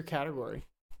 What's your category?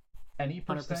 Any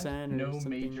percent, no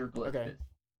major glitches. Okay.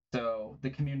 So the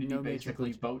community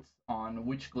basically votes on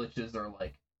which glitches are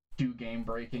too game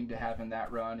breaking to have in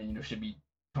that run, and should be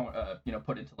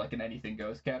put into an anything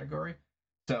goes category.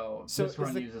 So this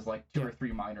run uses 2 or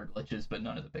 3 minor glitches, but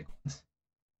none of the big ones.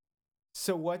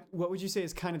 So what would you say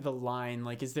is kind of the line?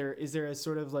 Is there a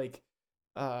sort of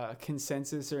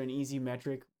consensus or an easy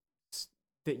metric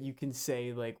that you can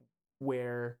say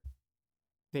where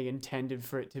they intended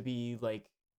for it to be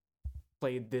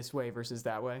played this way versus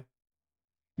that way?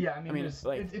 Yeah, I mean it's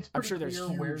pretty I'm sure clear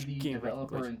where the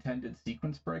developer intended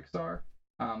sequence breaks are.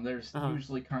 There's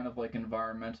usually kind of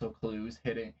environmental clues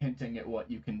hinting at what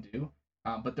you can do,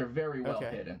 but they're very well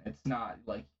hidden. It's not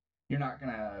you're not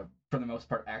gonna, for the most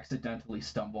part, accidentally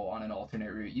stumble on an alternate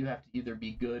route. You have to either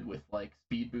be good with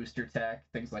speed booster tech,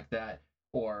 things like that,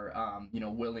 or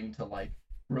willing to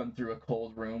run through a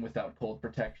cold room without cold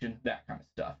protection, that kind of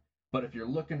stuff. But if you're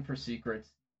looking for secrets,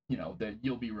 that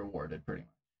you'll be rewarded pretty much.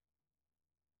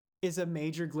 Is a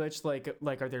major glitch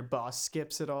are there boss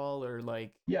skips at all, or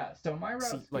Yeah, so my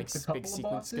route skips a couple of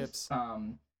bosses. Skips?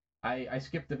 I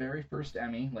skipped the very first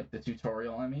Emmy, the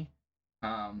tutorial Emmy.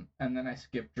 And then I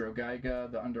skipped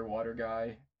Drogaiga, the underwater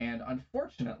guy, and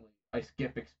unfortunately, I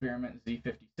skip Experiment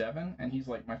Z57, and he's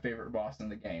my favorite boss in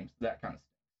the game, so that kind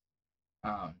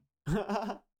of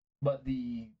stinks. But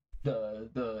the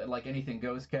anything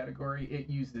goes category, it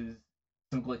uses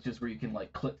some glitches where you can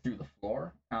clip through the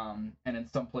floor, and in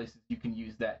some places you can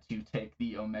use that to take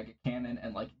the Omega Cannon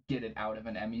and get it out of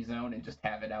an Emmy zone and just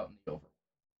have it out in the overworld.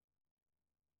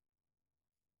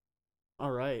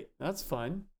 All right, that's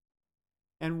fun.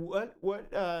 And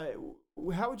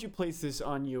how would you place this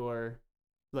on your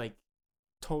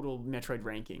total Metroid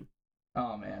ranking?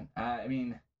 Oh man, I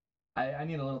mean, I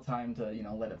need a little time to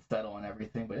let it settle and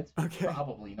everything, but it's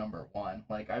probably number 1.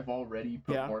 I've already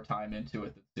put more time into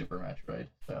it than Super Metroid.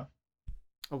 So.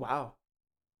 Oh wow.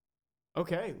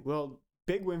 Okay, well,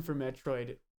 big win for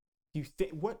Metroid. You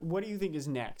think what do you think is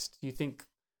next? Do you think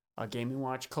a Game &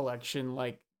 Watch collection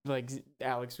like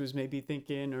Alex was maybe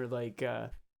thinking, or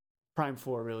Prime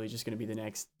 4 really just going to be the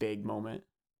next big moment?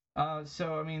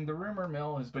 So I mean, the rumor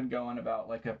mill has been going about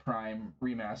a Prime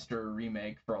remaster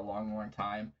remake for a long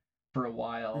time. For a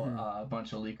while, a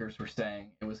bunch of leakers were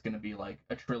saying it was going to be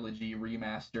a trilogy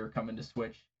remaster coming to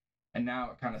Switch, and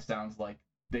now it kind of sounds like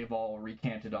they've all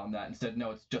recanted on that and said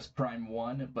no, it's just Prime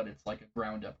 1, but it's a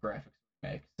ground up graphics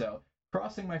remake. So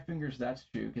crossing my fingers that's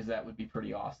true, because that would be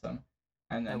pretty awesome.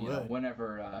 And then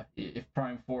whenever if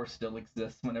Prime 4 still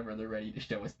exists, whenever they're ready to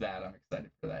show us that, I'm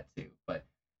excited for that too. But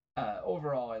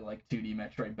overall, I like 2D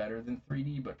Metroid better than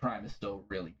 3D, but Prime is still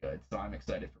really good, so I'm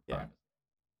excited for Prime.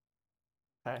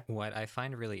 Okay. What I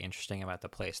find really interesting about the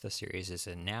place the series is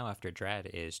in now after Dread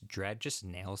is Dread just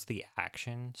nails the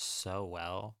action so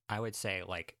well. I would say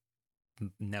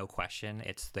no question,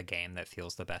 it's the game that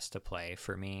feels the best to play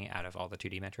for me out of all the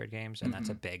 2D Metroid games, and that's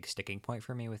a big sticking point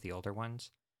for me with the older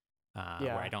ones.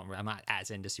 Where I'm not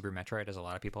as into Super Metroid as a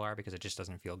lot of people are, because it just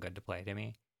doesn't feel good to play to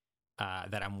me.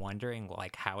 That I'm wondering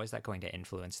how is that going to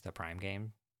influence the Prime games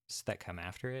that come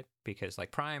after it? Because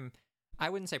Prime,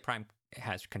 I wouldn't say Prime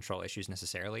has control issues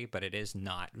necessarily, but it is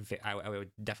not. I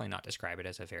would definitely not describe it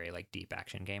as a very deep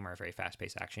action game or a very fast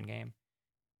paced action game.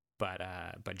 But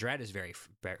Dread is very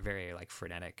very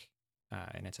frenetic.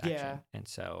 in its action. Yeah. And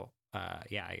so,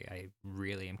 I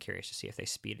really am curious to see if they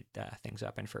speed things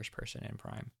up in first person in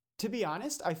Prime. To be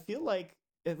honest, I feel like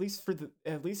at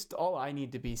least all I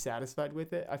need to be satisfied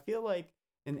with it. I feel like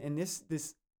in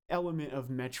this element of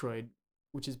Metroid,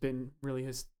 which has been really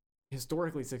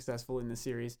historically successful in the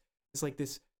series, is like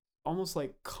this almost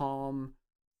like calm,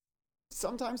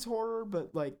 sometimes horror,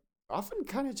 but like often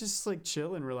kind of just like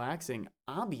chill and relaxing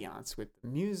ambiance with the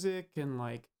music and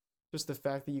like just the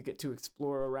fact that you get to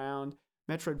explore around.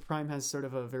 Metroid Prime has sort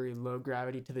of a very low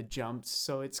gravity to the jumps,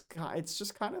 so it's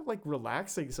just kind of like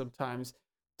relaxing sometimes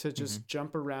to just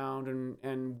jump around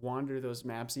and wander those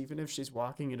maps, even if she's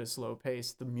walking at a slow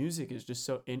pace. The music is just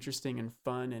so interesting and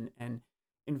fun and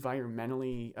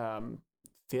environmentally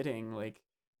fitting. Like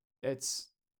that's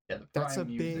a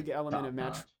big element of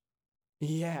Metroid.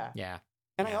 Yeah.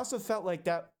 And I also felt like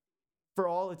that, for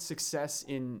all its success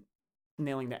in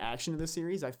nailing the action of the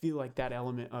series, I feel like that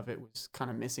element of it was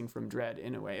kind of missing from Dread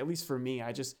in a way. At least for me, I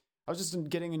was just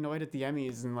getting annoyed at the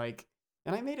Emmys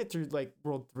and I made it through like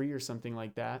World 3 or something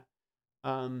like that.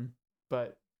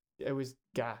 But it was,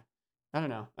 I don't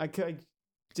know. I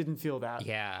didn't feel that.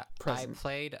 Yeah, present. I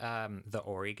played the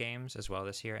Ori games as well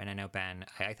this year, and I know, Ben,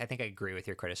 I think I agree with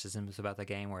your criticisms about the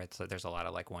game, where there's a lot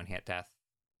of like one-hit death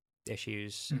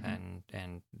issues,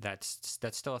 and that's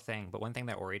still a thing. But one thing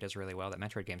that Ori does really well that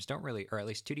Metroid games don't really, or at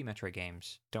least 2D Metroid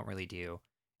games don't really do,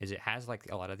 is it has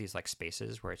like a lot of these like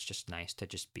spaces where it's just nice to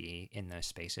just be in those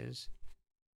spaces.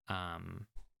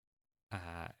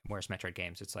 Whereas Metroid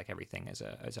games, it's like everything is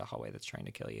a hallway that's trying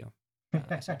to kill you,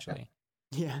 essentially.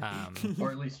 Yeah. Or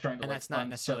at least trying to. And that's not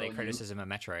necessarily a criticism of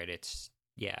Metroid. It's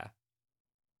yeah.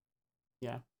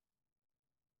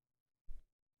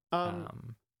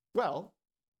 Well,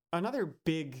 another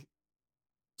big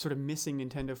sort of missing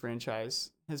Nintendo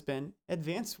franchise has been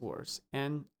Advance Wars,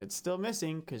 and it's still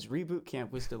missing because Reboot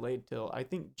Camp was delayed till I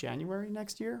think January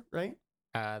next year, right?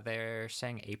 They're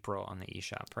saying April on the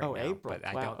eShop right now. April. But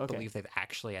I don't believe they've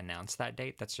actually announced that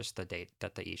date. That's just the date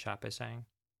that the eShop is saying.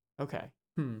 Okay.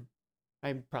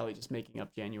 I'm probably just making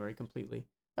up January completely.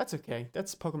 That's okay.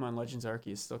 That's Pokemon Legends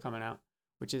Arceus still coming out,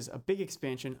 which is a big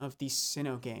expansion of the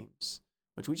Sinnoh games,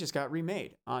 which we just got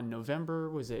remade on November,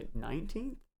 was it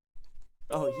 19th?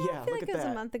 Oh yeah, I feel like it was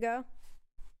a month ago.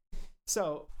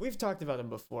 So we've talked about them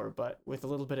before, but with a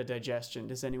little bit of digestion,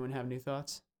 does anyone have new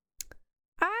thoughts?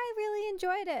 I really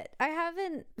enjoyed it. I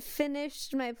haven't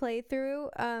finished my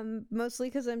playthrough, mostly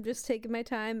because I'm just taking my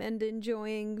time and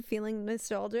enjoying feeling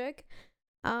nostalgic.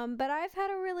 But I've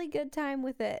had a really good time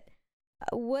with it.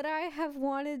 Would I have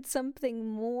wanted something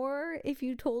more if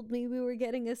you told me we were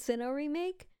getting a Sinnoh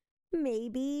remake?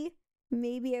 Maybe.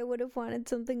 Maybe I would have wanted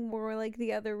something more like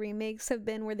the other remakes have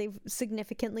been, where they've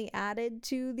significantly added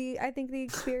to the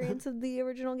experience of the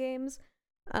original games.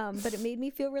 But it made me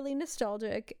feel really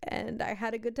nostalgic, and I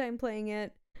had a good time playing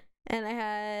it, and I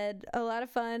had a lot of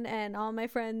fun, and all my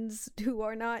friends who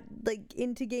are not like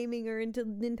into gaming or into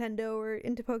Nintendo or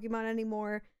into Pokemon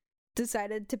anymore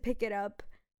decided to pick it up.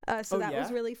 So that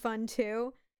was really fun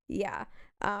too. Yeah.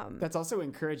 That's also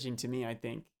encouraging to me, I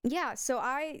think. Yeah, so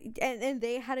and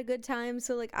they had a good time,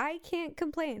 so like I can't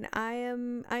complain.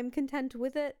 I'm content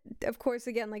with it. Of course,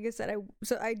 again, like I said,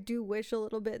 I do wish a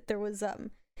little bit there was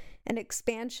an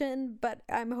expansion, but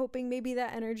I'm hoping maybe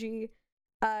that energy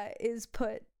is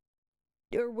put,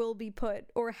 or will be put,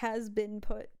 or has been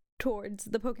put towards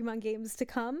the Pokemon games to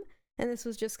come, and this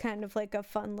was just kind of like a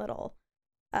fun little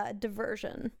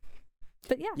diversion.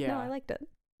 But no, I liked it.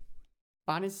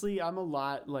 Honestly, I'm a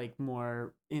lot like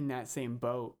more in that same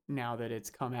boat now that it's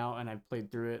come out and I've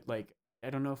played through it. Like, I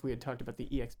don't know if we had talked about the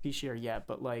EXP share yet,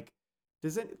 but like,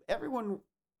 everyone,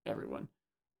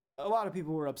 a lot of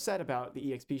people were upset about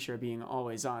the EXP share being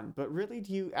always on, but really,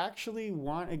 do you actually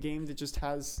want a game that just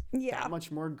has that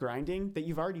much more grinding that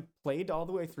you've already played all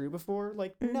the way through before?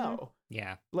 Like, no.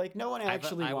 Yeah. Like, no one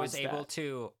actually wants that. I was able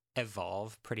to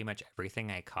evolve pretty much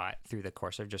everything I caught through the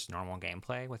course of just normal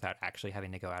gameplay without actually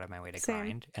having to go out of my way to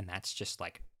grind, and that's just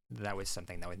like, that was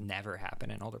something that would never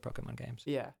happen in older Pokemon games.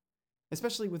 Yeah.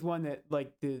 Especially with one that,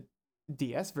 like, the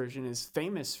DS version is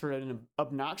famous for an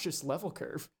obnoxious level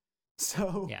curve.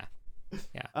 So yeah.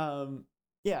 I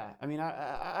mean,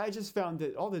 I just found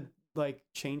that all the like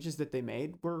changes that they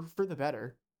made were for the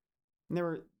better, and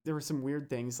there were some weird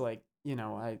things like, you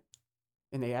know,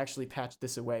 and they actually patched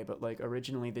this away, but like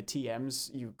originally the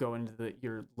TMs, you go into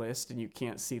your list and you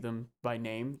can't see them by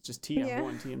name, it's just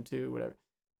TM1, TM2, whatever.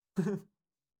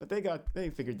 But they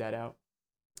figured that out.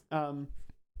 And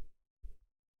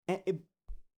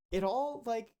it all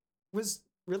like was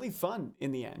really fun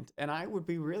in the end, and I would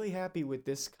be really happy with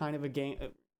this kind of a game.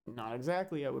 Not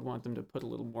exactly, I would want them to put a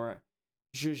little more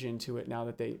zhuzh into it now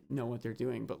that they know what they're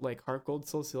doing. But like Heart Gold,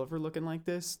 Soul Silver looking like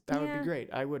this, that would be great.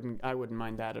 I wouldn't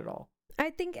mind that at all. I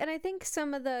think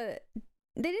some of they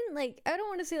didn't like, I don't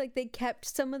want to say like they kept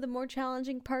some of the more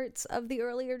challenging parts of the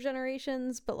earlier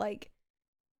generations, but like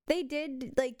they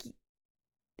did, like,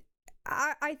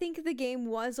 I think the game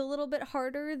was a little bit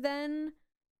harder than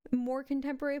more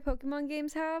contemporary Pokemon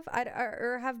games have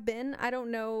been. I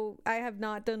don't know. I have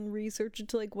not done research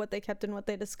into like what they kept and what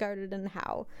they discarded and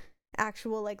how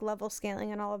actual like level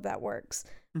scaling and all of that works.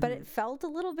 But it felt a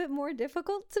little bit more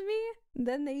difficult to me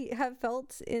than they have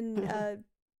felt in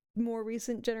more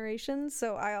recent generations.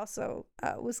 So I also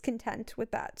was content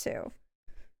with that too.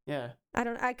 Yeah.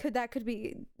 That could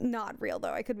be not real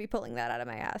though. I could be pulling that out of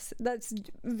my ass. That's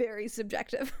very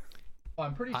subjective. Well,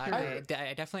 I'm pretty sure. I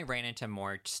definitely ran into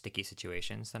more sticky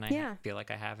situations than I feel like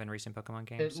I have in recent Pokemon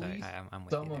games. So I'm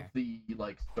with you there. Some of the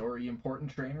like story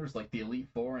important trainers, like the Elite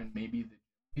Four and maybe the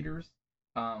leaders,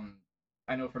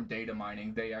 I know from data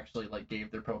mining they actually like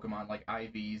gave their Pokemon like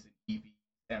IVs and EVs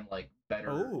and like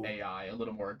better AI, a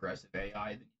little more aggressive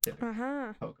AI than typical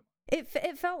Pokemon.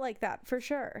 It felt like that for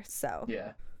sure. So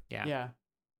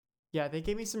yeah, they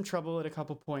gave me some trouble at a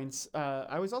couple points.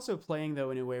 I was also playing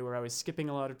though in a way where I was skipping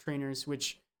a lot of trainers,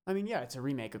 which I mean, yeah, it's a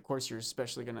remake. Of course, you're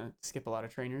especially gonna skip a lot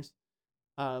of trainers,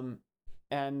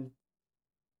 and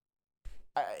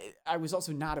I was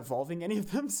also not evolving any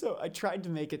of them, so I tried to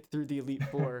make it through the Elite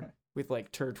Four with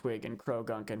like Turtwig and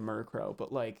Krogunk and Murkrow,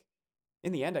 but like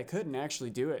in the end, I couldn't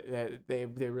actually do it. They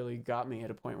really got me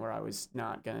at a point where I was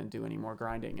not gonna do any more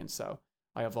grinding, and so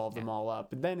I evolved them all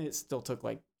up. And then it still took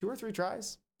like 2 or 3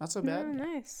 tries. Not so bad.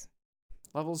 Nice.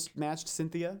 Levels matched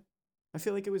Cynthia. I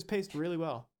feel like it was paced really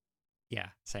well. Yeah,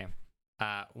 same.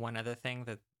 One other thing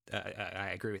that I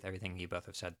agree with everything you both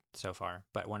have said so far,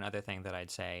 but one other thing that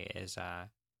I'd say is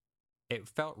it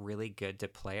felt really good to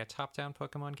play a top-down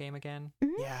Pokemon game again.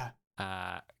 Yeah.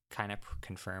 Kind of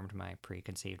confirmed my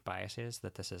preconceived biases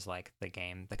that this is like the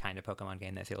kind of Pokemon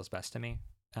game that feels best to me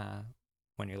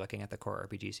when you're looking at the core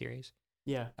RPG series.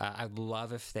 Yeah. I'd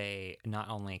love if they not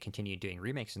only continued doing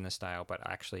remakes in this style, but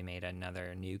actually made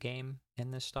another new game in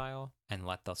this style and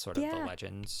let the sort of the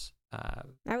Legends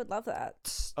I would love that.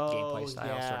 Gameplay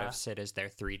style sort of sit as their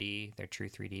true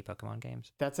 3D Pokemon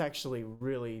games. That's actually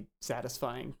really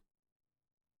satisfying.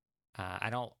 I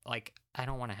don't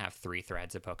want to have 3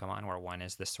 threads of Pokemon where one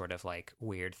is this sort of like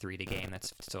weird 3D game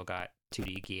that's still got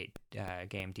 2D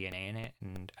game DNA in it,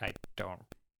 and I don't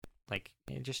like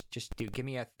just give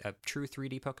me a true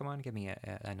 3D Pokemon. Give me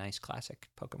a nice classic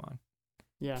Pokemon.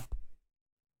 Yeah.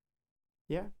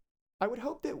 I would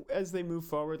hope that as they move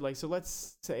forward, like, so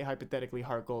let's say hypothetically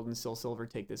Heart Gold and Soul Silver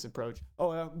take this approach.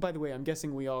 Oh, by the way, I'm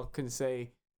guessing we all can say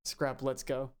scrap let's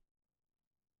go.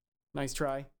 Nice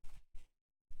try.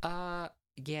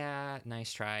 Yeah,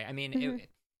 nice try. I mean,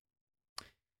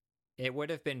 it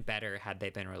would have been better had they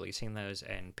been releasing those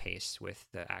in pace with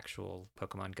the actual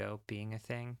Pokemon Go being a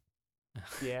thing.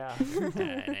 Yeah.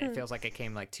 And it feels like it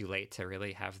came like too late to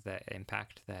really have the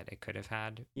impact that it could have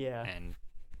had. Yeah. And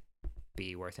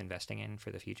be worth investing in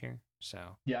for the future. So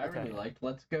yeah, I really liked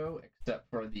Let's Go, except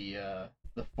for the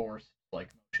forced like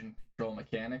motion control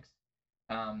mechanics.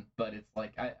 But it's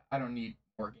like I don't need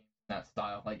more games in that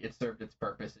style. Like it served its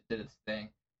purpose, it did its thing.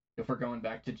 If we're going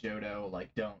back to Johto, like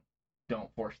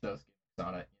don't force those games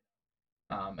on it.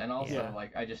 And also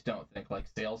like I just don't think like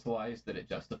sales wise that it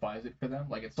justifies it for them.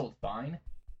 Like it sold fine,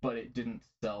 but it didn't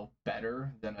sell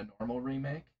better than a normal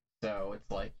remake. So it's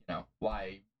like, you know,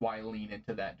 why lean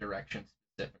into that direction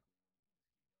specifically?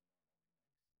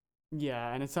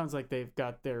 Yeah, and it sounds like they've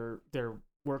got their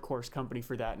workhorse company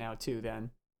for that now too. Then,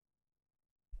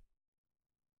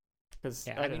 because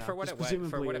I mean, for what it was,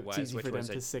 it's easy for them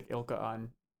to stick Ilka on,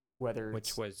 whether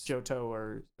it's Johto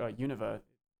or Unova,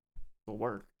 will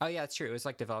work. Oh yeah, it's true. It was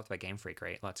like developed by Game Freak,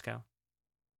 right? Let's Go.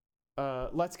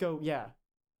 Let's Go. Yeah.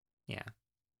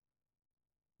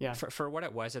 For what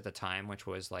it was at the time, which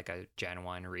was like a Gen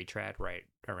 1 retread right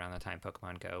around the time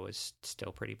Pokemon Go was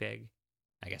still pretty big.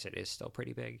 I guess it is still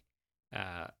pretty big.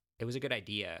 It was a good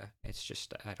idea. It's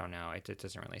just, I don't know. It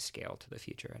doesn't really scale to the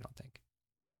future, I don't think.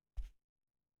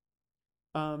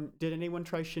 Did anyone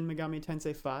try Shin Megami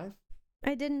Tensei 5?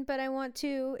 I didn't, but I want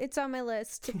to. It's on my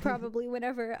list probably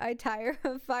whenever I tire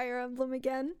of Fire Emblem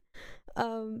again.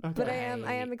 But I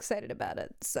am excited about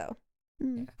it. So.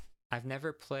 Yeah. I've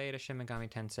never played a Shin Megami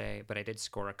Tensei, but I did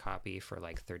score a copy for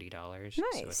like $30. Nice.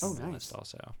 So it's on the list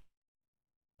also.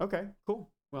 Okay, cool.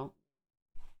 Well,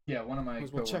 yeah, one of my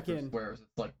coworkers swears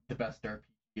it's like the best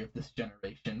RPG of this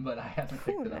generation, but I haven't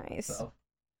picked it up myself.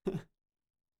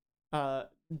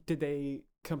 did they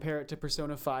compare it to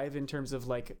Persona 5 in terms of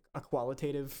like a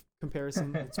qualitative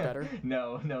comparison? It's better.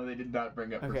 No, they did not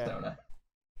bring up Persona.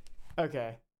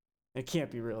 Okay, it can't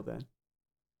be real then.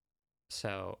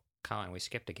 So, Colin, we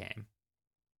skipped a game.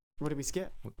 What did we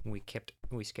skip?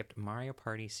 We skipped Mario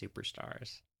Party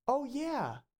Superstars. Oh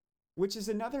yeah, which is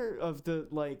another of the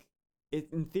like.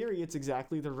 In theory, it's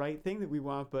exactly the right thing that we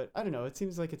want, but I don't know. It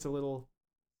seems like it's a little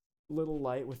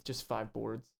light with just 5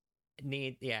 boards.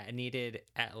 It needed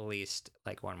at least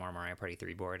like one more Mario Party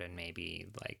 3 board and maybe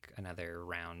like another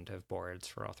round of boards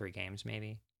for all 3 games,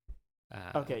 maybe.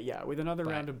 Okay, yeah, with another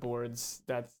round of boards,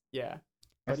 that's yeah.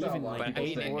 But even like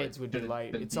 8 boards would be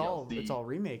light. It's all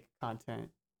remake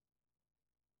content.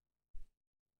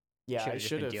 Yeah, I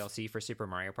should have DLC for Super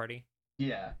Mario Party.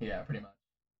 Yeah, pretty much.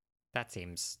 That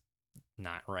seems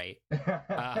not right.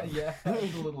 Yeah,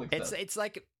 it's a little excessive. It's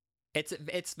like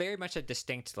it's very much a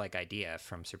distinct like idea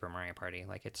from Super Mario Party.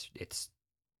 Like it's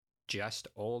just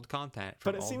old content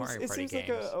from old Mario Party games. It seems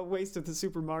like a waste of the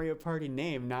Super Mario Party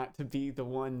name not to be the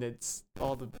one that's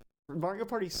all the Mario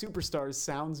Party Superstars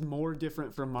sounds more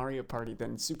different from Mario Party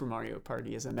than Super Mario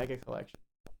Party as a mega collection.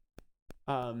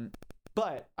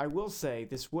 But I will say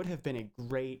this would have been a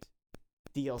great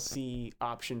DLC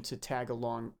option to tag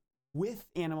along with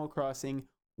Animal Crossing,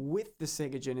 with the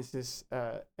Sega Genesis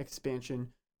expansion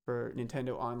for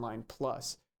Nintendo Online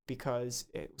Plus, because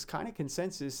it was kind of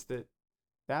consensus that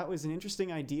that was an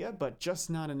interesting idea, but just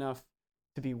not enough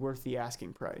to be worth the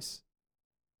asking price.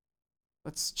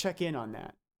 Let's check in on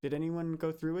that. Did anyone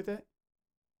go through with it?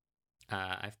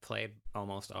 I've played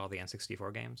almost all the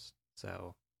N64 games,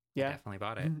 so yeah, I definitely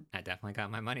bought it. I definitely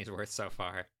got my money's worth so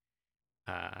far.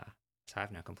 So I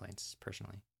have no complaints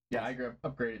personally. Yeah, I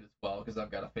upgraded as well because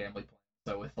I've got a family plan.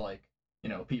 So with like,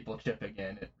 people chipping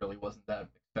in, it really wasn't that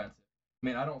expensive. I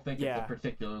mean, I don't think it's a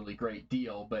particularly great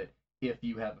deal, but if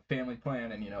you have a family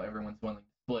plan and, everyone's willing to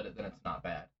split it, then it's not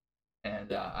bad.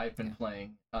 And I've been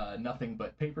playing nothing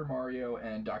but Paper Mario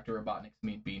and Dr. Robotnik's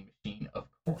Mean Bean Machine, of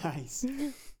course. Nice.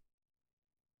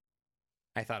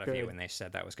 I thought of you when they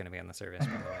said that was going to be on the service,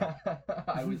 by the way.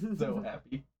 I was so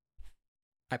happy.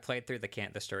 I played through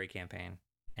the story campaign,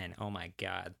 and oh my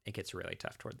god, it gets really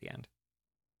tough toward the end.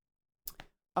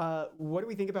 What do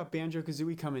we think about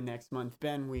Banjo-Kazooie coming next month?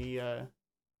 Ben, we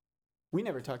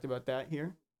never talked about that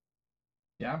here.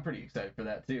 Yeah, I'm pretty excited for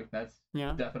that too. That's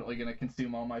definitely going to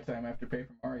consume all my time after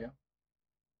Paper Mario.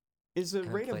 Is the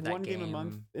rate of one game a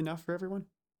month enough for everyone?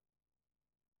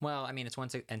 Well, I mean, it's one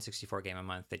N64 game a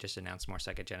month. They just announced more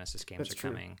Sega Genesis games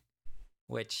coming,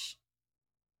 which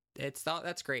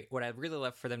that's great. What I'd really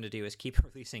love for them to do is keep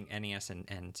releasing NES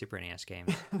and Super NES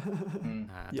games.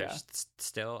 There's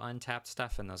still untapped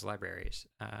stuff in those libraries.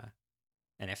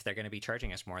 And if they're going to be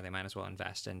charging us more, they might as well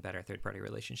invest in better third-party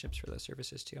relationships for those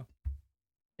services too.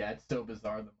 Yeah, it's so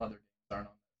bizarre that other games aren't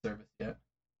on the service yet.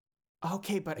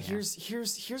 Okay, but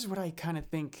here's what I kind of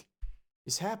think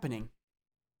is happening.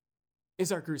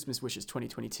 Is our Christmas Wishes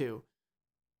 2022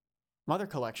 Mother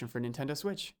Collection for Nintendo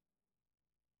Switch?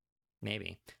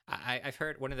 Maybe. I've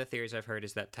heard, one of the theories I've heard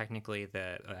is that technically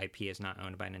the IP is not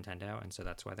owned by Nintendo, and so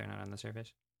that's why they're not on the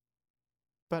service.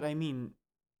 But I mean,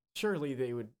 surely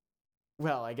they would,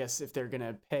 well, I guess if they're going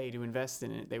to pay to invest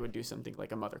in it, they would do something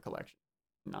like a Mother Collection.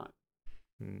 Not.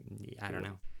 I don't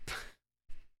know.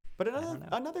 But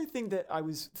another thing that I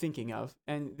was thinking of,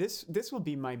 and this will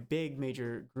be my big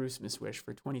major Christmas wish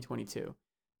for 2022,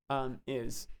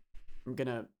 is I'm going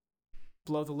to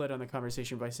blow the lid on the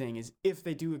conversation by saying is if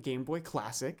they do a Game Boy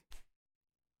Classic,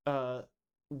 the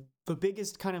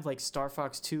biggest kind of like Star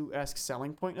Fox 2-esque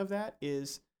selling point of that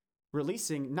is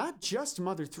releasing not just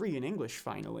Mother 3 in English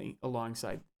finally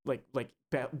alongside like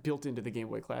built into the Game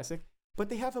Boy Classic, but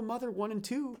they have a Mother 1 and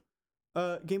 2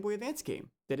 Game Boy Advance game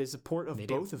that is a port of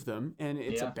both of them, and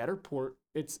it's a better port.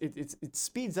 It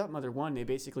speeds up Mother 1. They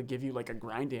basically give you like a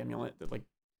grind amulet that like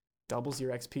doubles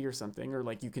your XP or something, or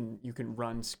like you can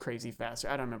run crazy faster.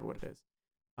 I don't remember what it is,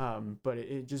 but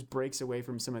it just breaks away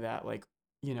from some of that like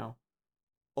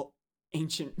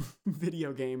ancient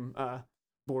video game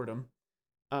boredom,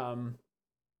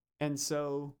 and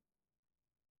so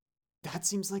that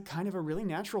seems like kind of a really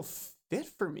natural fit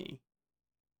for me.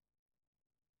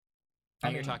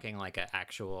 You're talking like an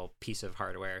actual piece of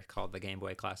hardware called the Game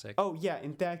Boy Classic. Oh yeah,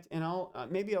 in fact, and I'll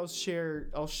share.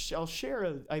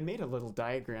 I made a little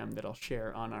diagram that I'll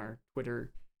share on our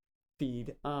Twitter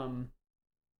feed.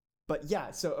 But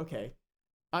yeah, so okay,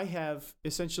 I have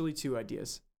essentially 2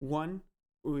 ideas. One,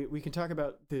 we can talk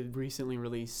about the recently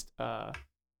released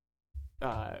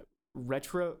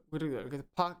retro.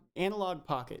 Analog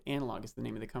Pocket. Analog is the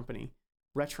name of the company.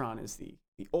 Retron is the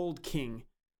old king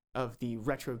of the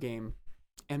retro game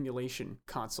emulation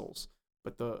consoles,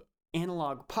 but the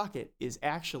Analog Pocket is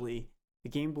actually the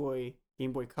Game Boy,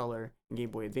 Game Boy Color, and Game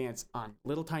Boy Advance on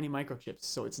little tiny microchips,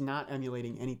 so it's not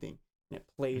emulating anything, and it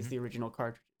plays the original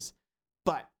cartridges.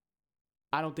 But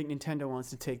I don't think Nintendo wants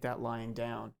to take that lying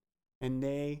down, and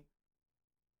they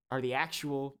are the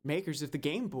actual makers of the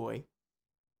Game Boy.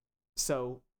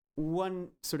 So one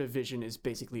sort of vision is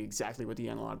basically exactly what the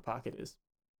Analog Pocket is,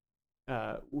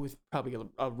 with probably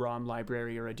a ROM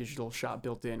library or a digital shop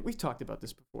built in. We've talked about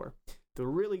this before. The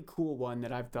really cool one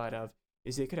that I've thought of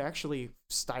is they could actually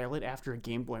style it after a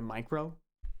Game Boy Micro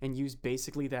and use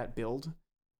basically that build.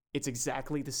 It's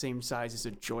exactly the same size as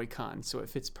a Joy-Con, so it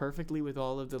fits perfectly with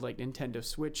all of the like Nintendo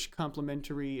Switch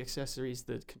complementary accessories,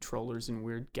 the controllers and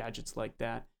weird gadgets like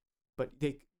that. But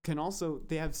they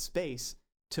have space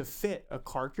to fit a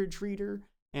cartridge reader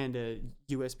and a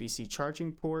USB-C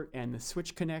charging port and the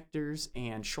Switch connectors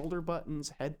and shoulder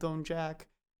buttons, headphone jack,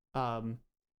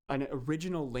 an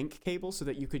original link cable so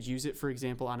that you could use it, for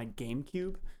example, on a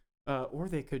GameCube, or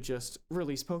they could just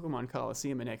release Pokemon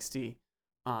Coliseum and XD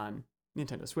on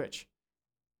Nintendo Switch.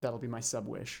 That'll be my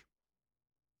sub-wish.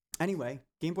 Anyway,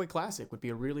 Game Boy Classic would be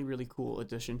a really, really cool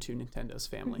addition to Nintendo's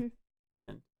family.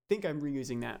 And I think I'm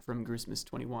reusing that from Christmas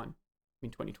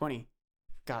 2020.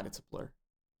 God, it's a blur.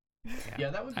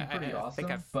 Yeah, that would be pretty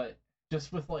awesome, but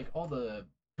just with like all the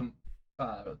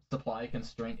supply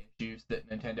constraint issues that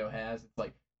Nintendo has, it's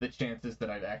like the chances that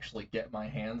I'd actually get my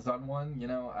hands on one, you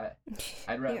know,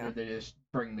 I'd rather they just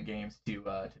bring the games to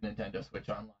Nintendo Switch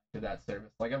Online, to that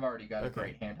service. Like, I've already got a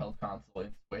great handheld console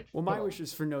in Switch. Well, my wish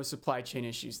is for no supply chain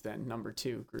issues then, number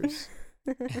 2, Bruce.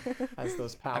 Has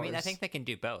those powers. I mean, I think they can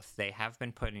do both. They have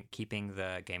been keeping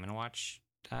the Game & Watch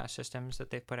systems that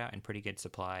they've put out in pretty good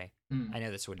supply. I know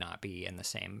this would not be in the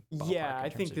same ballpark. Yeah, I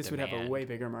think this would have a way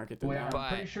bigger market than that. I'm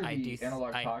pretty sure the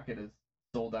Analog Pocket is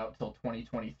sold out till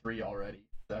 2023 already.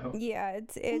 So yeah,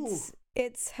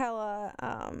 it's hella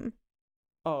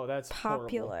oh, that's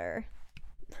popular.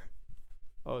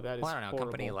 Horrible. Oh, that is. Well, I don't know. Horrible.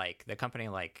 A company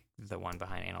like the one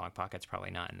behind Analog Pocket's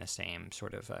probably not in the same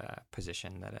sort of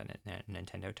position that a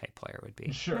Nintendo type player would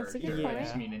be. Sure. That's a good point. I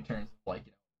just mean in terms of like,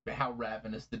 you know, how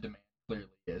ravenous the demand clearly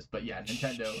is. But yeah,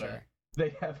 Nintendo, Sure.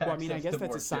 They have access Well, I mean, I guess to that's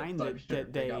more a sign chips,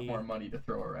 that they got more money to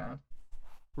throw around.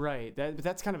 Right. But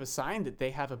that's kind of a sign that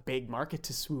they have a big market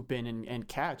to swoop in and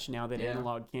catch now that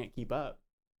Analog can't keep up.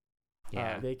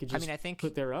 Yeah. They could just I think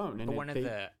put their own, and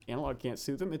Analog can't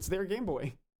sue them. It's their Game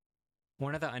Boy.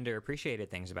 One of the underappreciated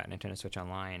things about Nintendo Switch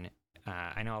Online,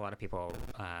 I know a lot of people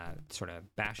sort of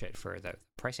bash it for the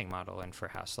pricing model and for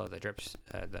how slow the drip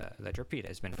feed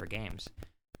has been for games.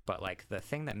 But like the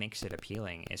thing that makes it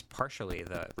appealing is partially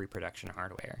the reproduction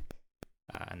hardware,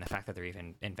 and the fact that they're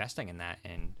even investing in that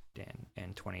in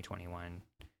 2021.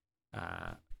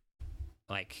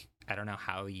 Like, I don't know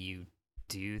how you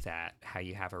do that, how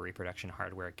you have a reproduction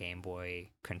hardware Game Boy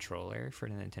controller for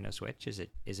the Nintendo Switch. Is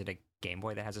it a Game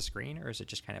Boy that has a screen, or is it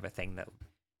just kind of a thing that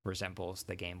resembles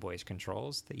the Game Boy's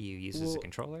controls that you use as a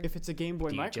controller? If it's a Game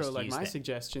Boy Micro, like my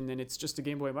suggestion, then it's just a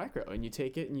Game Boy Micro, and you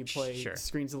take it and you play. Sure. The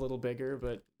screen's a little bigger,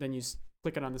 but then you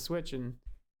click it on the Switch, and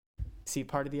see,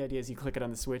 part of the idea is you click it on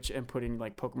the Switch and put in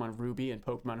like Pokemon Ruby, and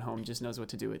Pokemon Home just knows what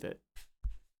to do with it.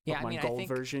 Yeah, Pokemon I mean, Gold I think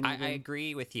version, I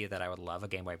agree with you that I would love a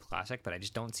Game Boy Classic, but I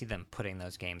just don't see them putting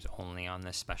those games only on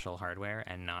this special hardware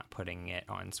and not putting it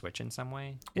on Switch in some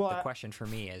way. Well, the question for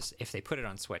me is, if they put it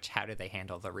on Switch, how do they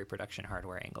handle the reproduction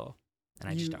hardware angle? And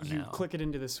I just don't know. You click it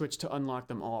into the Switch to unlock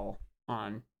them all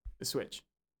on the Switch.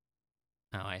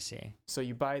 Oh, I see. So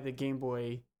you buy the Game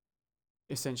Boy,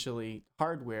 essentially,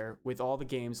 hardware with all the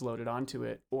games loaded onto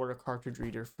it, or a cartridge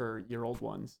reader for your old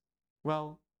ones.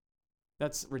 Well,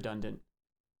 that's redundant.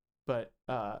 But,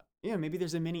 yeah, maybe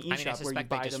there's a mini eShop where you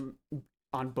buy them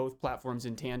on both platforms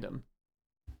in tandem.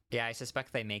 Yeah, I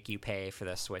suspect they make you pay for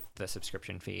the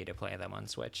subscription fee to play them on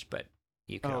Switch, but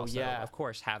you could also, of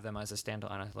course, have them as a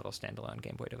little standalone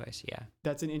Game Boy device. Yeah,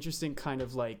 that's an interesting kind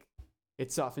of like,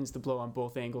 it softens the blow on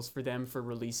both angles for them for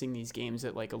releasing these games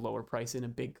at like a lower price in a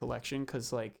big collection,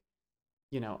 because like,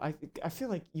 you know, I feel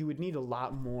like you would need a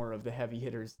lot more of the heavy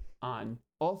hitters on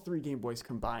all 3 Game Boys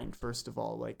combined. First of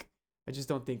all, like, I just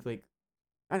don't think, like,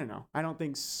 I don't know. I don't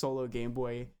think solo Game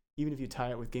Boy, even if you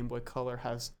tie it with Game Boy Color,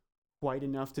 has quite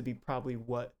enough to be probably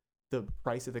what the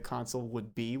price of the console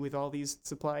would be with all these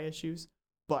supply issues.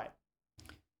 But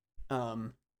I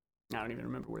don't even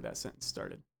remember where that sentence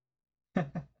started.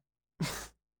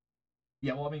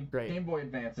 Yeah, well, I mean, Game Boy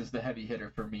Advance is the heavy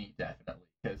hitter for me, definitely,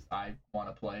 because I want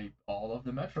to play all of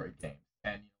the Metroid games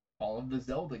and all of the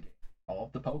Zelda games, all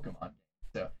of the Pokemon games.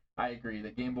 So I agree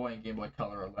that Game Boy and Game Boy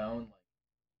Color alone, like,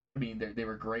 I mean, they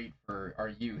were great for our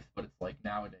youth, but it's like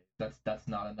nowadays that's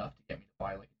not enough to get me to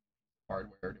buy like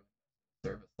hardware to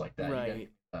service like that. Right.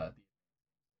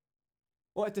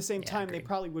 Well, at the same time, agreed. They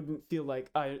probably wouldn't feel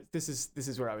like this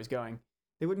is where I was going.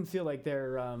 They wouldn't feel like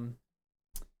their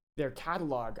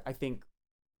catalog, I think,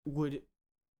 would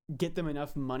get them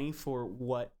enough money for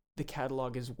what the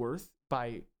catalog is worth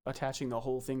by attaching the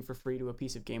whole thing for free to a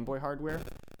piece of Game Boy hardware,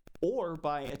 or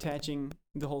by attaching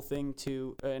the whole thing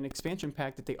to an expansion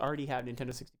pack that they already have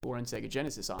Nintendo 64 and Sega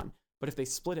Genesis on. But if they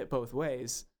split it both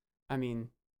ways, I mean,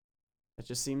 it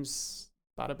just seems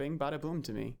bada bing, bada boom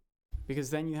to me.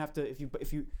 Because then you have to,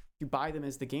 if you buy them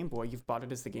as the Game Boy, you've bought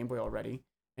it as the Game Boy already,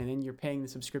 and then you're paying the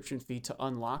subscription fee to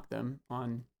unlock them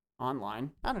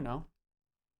online. I don't know.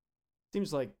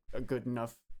 Seems like a good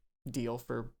enough deal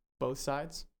for both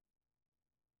sides.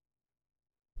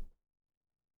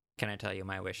 Can I tell you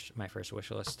my first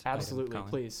wish list? Absolutely,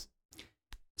 please.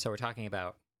 So we're talking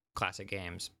about classic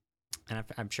games, and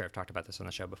I'm sure I've talked about this on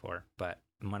the show before, but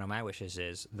one of my wishes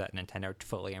is that Nintendo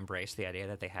fully embrace the idea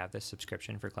that they have this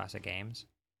subscription for classic games,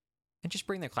 and just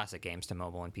bring their classic games to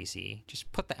mobile and PC.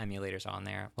 Just put the emulators on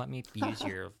there. Let me use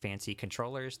your fancy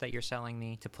controllers that you're selling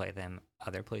me to play them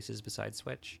other places besides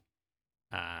Switch.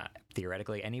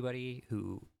 Theoretically, anybody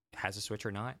who has a Switch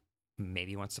or not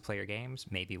maybe wants to play your games,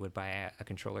 maybe would buy a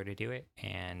controller to do it,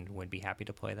 and would be happy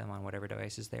to play them on whatever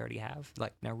devices they already have.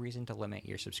 Like, no reason to limit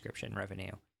your subscription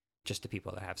revenue just to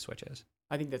people that have Switches.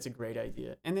 I think that's a great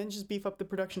idea. And then just beef up the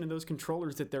production of those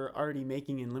controllers that they're already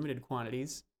making in limited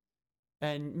quantities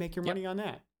and make your money on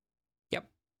that. Yep.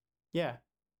 Yeah.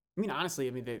 I mean,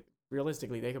 honestly,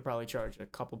 realistically, they could probably charge a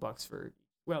couple bucks for,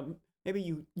 well, maybe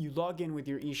you log in with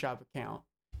your eShop account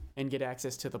and get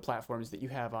access to the platforms that you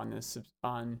have on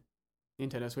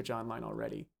Nintendo Switch Online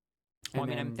already. Well,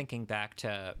 I'm thinking back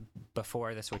to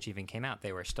before the Switch even came out,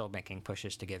 they were still making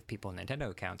pushes to give people Nintendo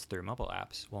accounts through mobile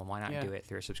apps. Well, why not do it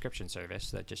through a subscription service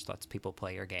that just lets people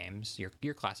play your games,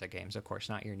 your classic games, of course,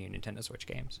 not your new Nintendo Switch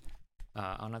games,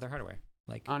 on other hardware?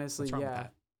 Like, honestly, what's wrong with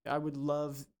that? I would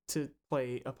love to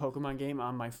play a Pokemon game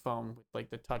on my phone with like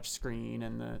the touch screen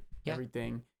and the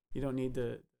everything. You don't need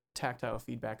the tactile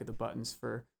feedback of the buttons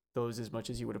for those as much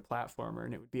as you would a platformer,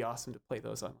 and it would be awesome to play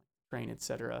those on Train,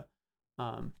 etc.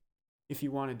 If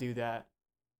you want to do that.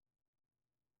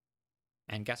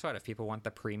 And guess what? If people want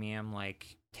the premium,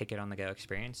 like, take it on the go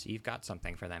experience, you've got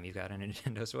something for them. You've got a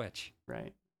Nintendo Switch.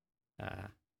 Right.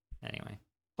 Like,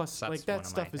 that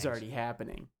stuff is already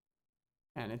happening,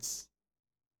 and it's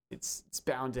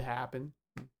bound to happen.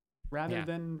 Rather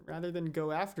than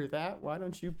go after that, why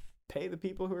don't you pay the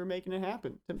people who are making it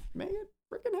happen to make it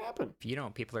freaking happen? If you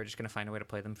don't, people are just going to find a way to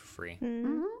play them for free.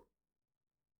 Mm-hmm.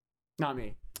 Not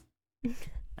me.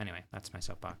 Anyway, that's my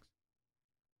soapbox.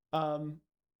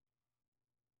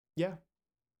 Yeah,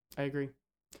 I agree.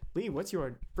 Lee, what's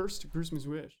your first Christmas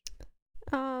wish?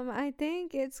 I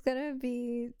think it's gonna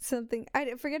be something.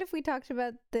 I forget if we talked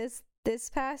about this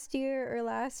past year or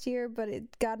last year, but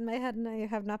it got in my head and I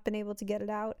have not been able to get it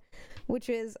out. Which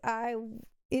is,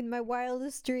 in my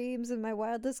wildest dreams and my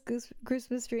wildest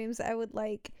Christmas dreams, I would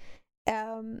like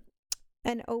an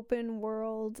open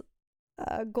world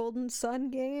Golden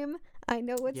Sun game. I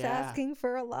know it's asking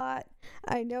for a lot.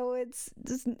 I know it's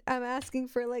just, I'm asking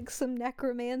for like some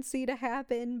necromancy to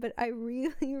happen, but I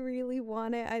really, really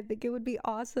want it. I think it would be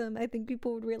awesome. I think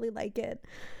people would really like it.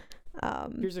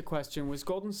 Here's a question. Was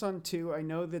Golden Sun 2, I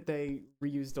know that they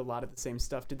reused a lot of the same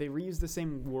stuff. Did they reuse the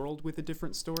same world with a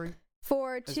different story?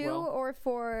 For 2 or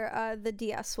for the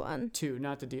DS one? 2,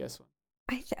 not the DS one.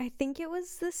 I think it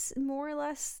was this more or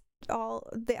less. All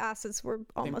the assets were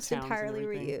almost entirely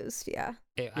reused.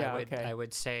 I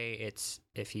would say it's,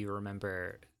 if you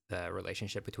remember the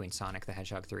relationship between Sonic the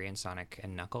Hedgehog 3 and Sonic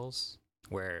and Knuckles,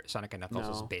 where Sonic and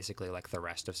Knuckles is basically like the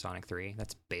rest of Sonic 3.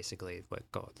 That's basically what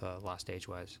the Lost Age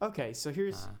was. Okay, so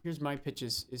here's my pitch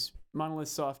is Monolith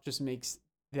Soft just makes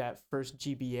that first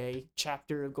GBA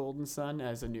chapter of Golden Sun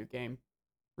as a new game.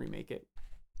 Remake it.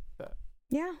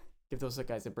 Give those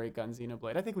guys a break on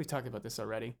Xenoblade. I think we've talked about this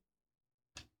already.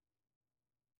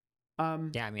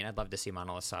 I'd love to see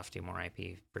Monolith Soft do more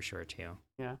IP for sure too.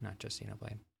 Yeah, not just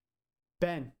Xenoblade.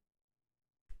 Ben,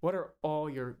 what are all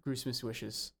your Christmas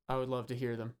wishes? I would love to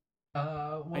hear them.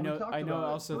 I know.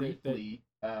 Also briefly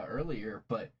earlier,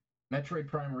 but Metroid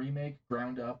Prime Remake,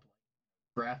 ground up,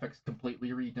 graphics completely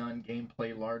redone,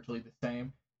 gameplay largely the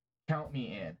same. Count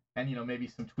me in, and maybe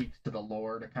some tweaks to the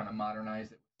lore to kind of modernize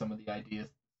it with some of the ideas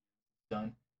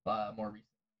done more recently.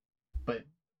 But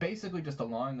basically, just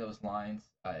along those lines.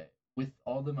 With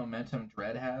all the momentum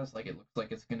Dread has, it looks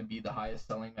like it's going to be the highest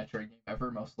selling Metroid game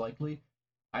ever, most likely.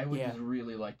 I would just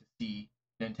really like to see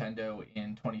Nintendo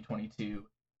in 2022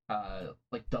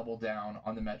 like double down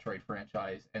on the Metroid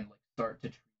franchise and like start to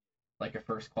treat it like a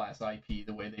first class IP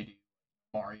the way they do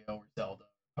Mario or Zelda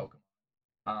or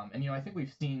Pokemon. And I think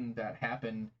we've seen that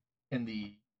happen in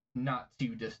the not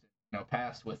too distant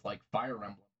past with like Fire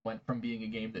Emblem. Went from being a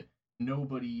game that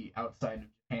nobody outside of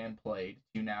Japan played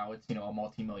to now it's a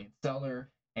multi-million seller,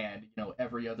 and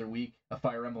every other week a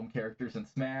Fire Emblem character's in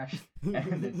Smash, and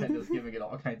Nintendo's giving it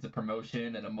all kinds of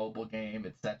promotion and a mobile game,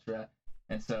 etc.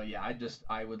 And so yeah,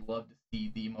 I would love to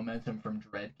see the momentum from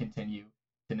Dread continue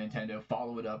to Nintendo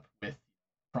follow it up with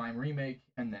Prime Remake,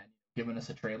 and then giving us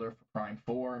a trailer for Prime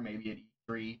 4, maybe at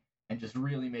E3, and just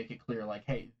really make it clear like,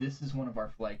 hey, this is one of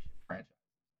our flagship franchises.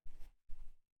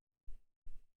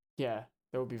 Yeah,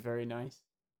 that would be very nice.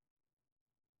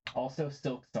 Also,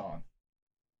 Silk Song.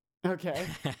 Okay.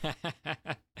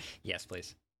 Yes,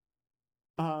 please.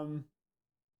 Do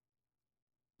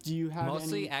you have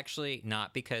mostly any... actually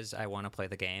not because I want to play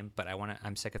the game, but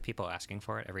I'm sick of people asking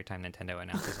for it every time Nintendo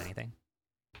announces anything.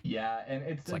 Yeah, and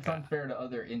it's unfair to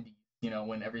other indies.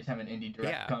 When every time an indie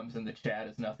direct comes and the chat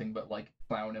is nothing but like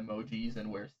clown emojis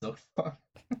and where's Silk Song.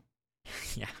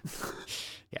 Yeah.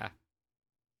 Yeah.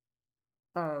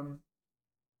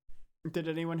 Did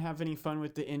anyone have any fun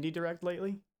with the indie direct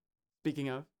lately? Speaking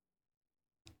of,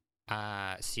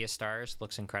 Sea of Stars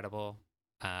looks incredible.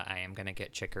 I am gonna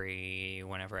get Chicory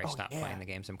whenever I stop playing the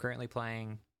games I'm currently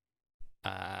playing.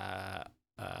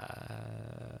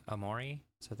 Omori,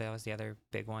 so that was the other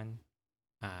big one.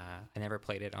 I never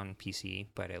played it on PC,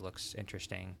 but it looks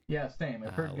interesting. Yeah, same.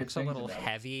 I've heard good looks things a little about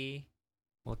heavy.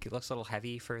 It looks a little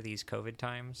heavy for these COVID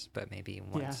times, but maybe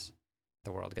once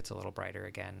the world gets a little brighter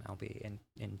again, I'll be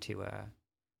into a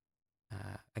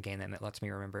game that lets me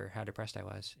remember how depressed I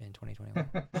was in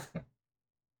 2021.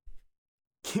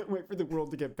 Can't wait for the world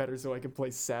to get better so I can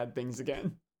play sad things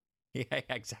again. Yeah,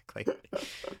 exactly.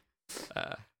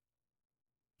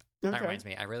 That reminds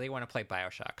me, I really want to play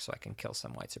BioShock so I can kill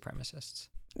some white supremacists.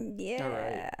 Yeah.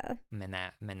 Right. I'm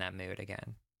in that mood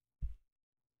again.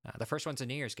 The first one's a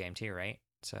New Year's game too, right?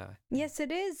 So yes,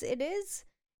 it is. It is.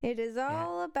 It is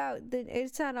all about the.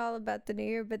 It's not all about the New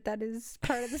Year, but that is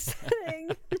part of the setting.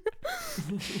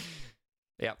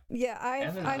 Yep. Yeah,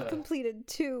 I've completed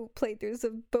 2 playthroughs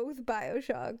of both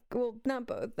BioShock. Well, not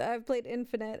both. I've played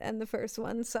Infinite and the first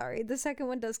one. Sorry, the second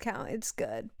one does count. It's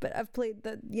good, but I've played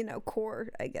the core,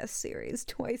 I guess, series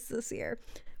twice this year.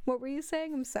 What were you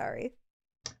saying? I'm sorry.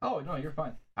 Oh no, you're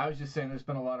fine. I was just saying there's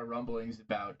been a lot of rumblings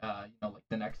about like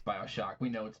the next BioShock. We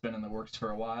know it's been in the works for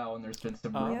a while, and there's been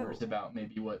some rumors about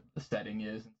maybe what the setting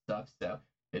is and stuff. So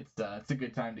it's a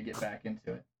good time to get back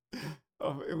into it.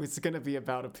 Oh, it was going to be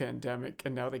about a pandemic,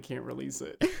 and now they can't release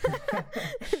it.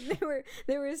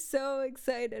 They were so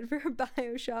excited for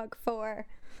BioShock 4.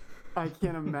 I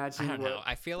can't imagine. I don't know.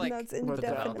 I feel like the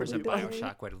developers of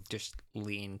BioShock would just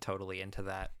lean totally into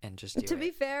that and just do it. To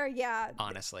be fair, yeah.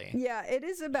 Honestly. Yeah, it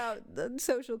is about the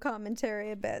social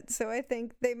commentary a bit, so I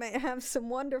think they might have some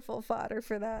wonderful fodder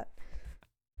for that.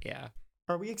 Yeah.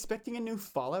 Are we expecting a new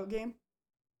Fallout game?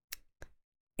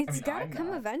 It's gotta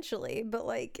come eventually, but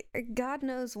like, God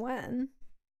knows when.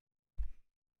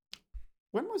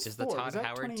 When was Is the Todd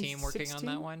Howard team working on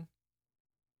that one?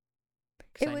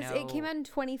 It came out in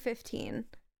 2015.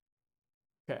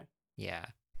 Okay. Yeah.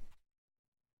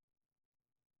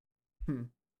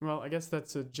 Well, I guess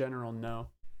that's a general no.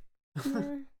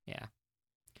 Yeah.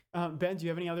 Ben, do you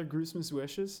have any other gruesome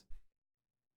wishes?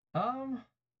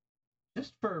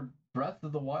 Just for Breath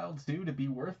of the Wild 2 to be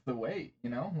worth the wait,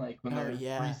 like when they're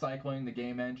recycling the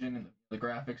game engine and the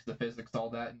graphics, the physics, all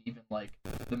that, and even like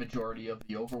the majority of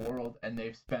the overworld, and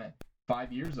they've spent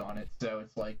 5 years on it, so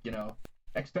it's like,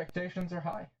 expectations are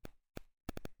high.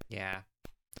 Yeah.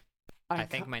 I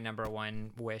think my number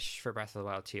one wish for Breath of the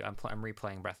Wild 2, I'm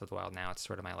replaying Breath of the Wild now. It's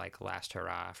sort of my like last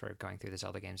hurrah for going through the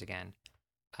Zelda games again.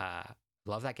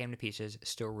 Love that game to pieces.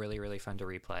 Still really, really fun to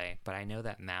replay. But I know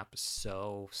that map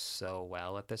so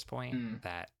well at this point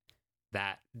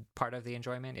that part of the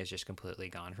enjoyment is just completely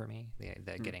gone for me.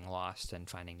 The getting lost and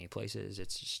finding new places.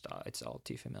 It's just it's all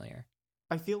too familiar.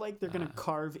 I feel like they're gonna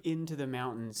carve into the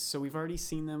mountains. So we've already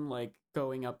seen them like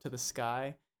going up to the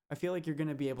sky. I feel like you're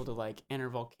gonna be able to like enter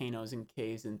volcanoes and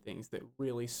caves and things that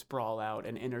really sprawl out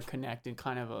and interconnect in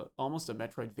kind of almost a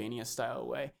Metroidvania style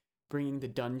way, bringing the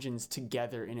dungeons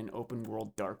together in an open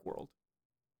world, dark world.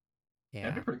 Yeah,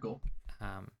 that'd be pretty cool.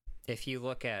 If you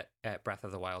look at Breath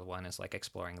of the Wild 1 as like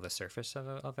exploring the surface of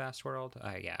a vast world,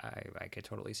 I could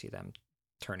totally see them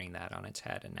turning that on its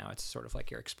head, and now it's sort of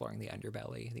like you're exploring the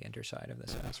underbelly, the underside of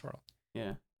this vast world.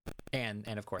 Yeah, and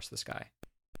of course the sky.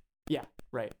 Yeah,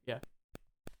 right. Yeah.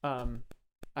 I'm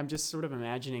just sort of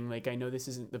imagining, like, I know this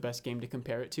isn't the best game to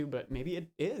compare it to, but maybe it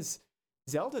is.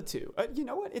 Zelda 2. You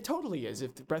know what? It totally is.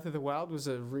 If Breath of the Wild was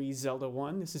a re-Zelda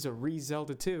 1, this is a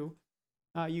re-Zelda 2.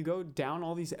 You go down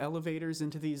all these elevators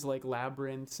into these like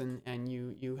labyrinths, and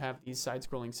you have these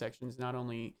side-scrolling sections. Not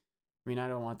only, I mean, I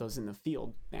don't want those in the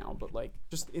field now, but like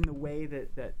just in the way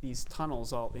that these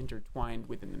tunnels all intertwined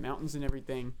within the mountains and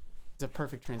everything. It's a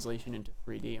perfect translation into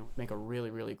 3D and would make a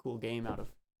really, really cool game out of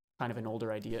kind of an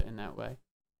older idea in that way.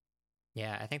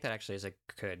 Yeah, I think that actually is a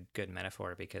good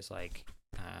metaphor, because like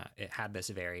it had this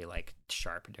very like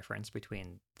sharp difference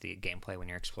between the gameplay when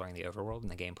you're exploring the overworld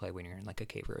and the gameplay when you're in like a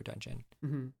cave or a dungeon.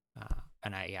 Mm-hmm.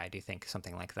 And I do think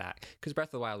something like that, because Breath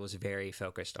of the Wild was very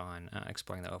focused on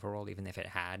exploring the overworld, even if it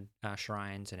had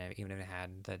shrines and even if it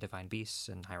had the divine beasts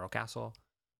and Hyrule Castle.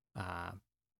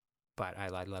 But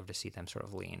I'd love to see them sort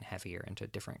of lean heavier into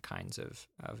different kinds of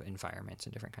environments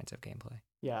and different kinds of gameplay.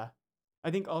 Yeah. I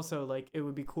think also, like, it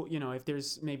would be cool, you know, if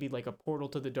there's maybe like a portal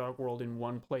to the Dark World in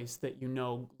one place that, you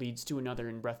know, leads to another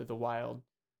in Breath of the Wild.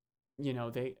 You know,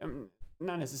 they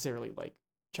not necessarily like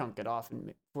chunk it off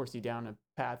and force you down a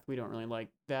path. We don't really like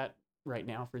that right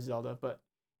now for Zelda, but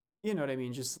you know what I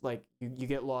mean? Just like you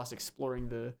get lost exploring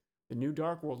the new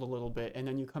Dark World a little bit, and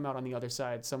then you come out on the other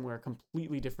side somewhere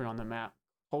completely different on the map,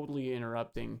 totally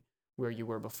interrupting where you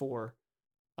were before.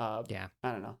 Yeah.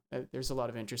 I don't know. There's a lot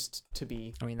of interest to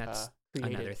be. I mean, that's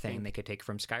another thing they could take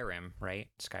from Skyrim, right?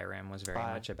 Skyrim was very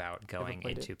much about going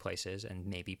into places and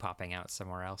maybe popping out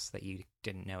somewhere else that you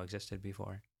didn't know existed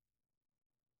before.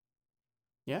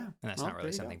 Yeah. And that's not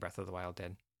really something Breath of the Wild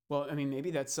did. Well, I mean,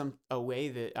 maybe that's a way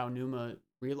that Aonuma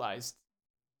realized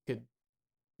could,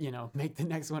 you know, make the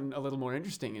next one a little more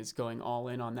interesting, is going all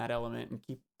in on that element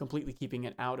and completely keeping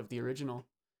it out of the original.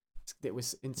 It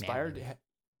was inspired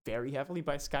very heavily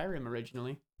by Skyrim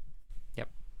originally. Yep.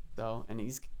 So, and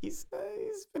he's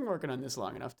been working on this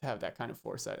long enough to have that kind of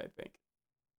foresight, I think.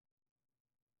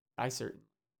 I certainly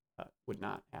would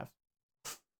not have.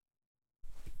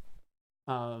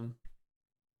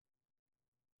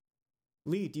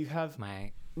 Lee, do you have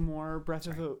more Breath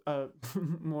of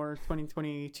the more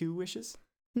 2022 wishes?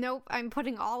 Nope, I'm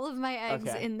putting all of my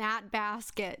eggs in that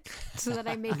basket so that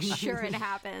I make sure it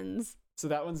happens. So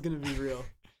that one's gonna be real.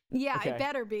 Yeah, it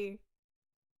better be.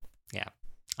 Yeah,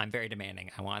 I'm very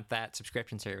demanding. I want that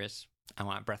subscription service. I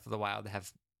want Breath of the Wild to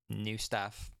have new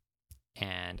stuff,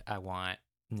 and I want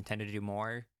Nintendo to do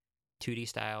more 2D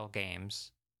style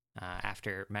games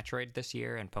after Metroid this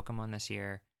year and Pokemon this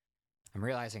year. I'm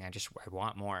realizing I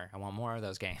want more. I want more of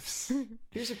those games.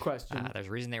 Here's a question. There's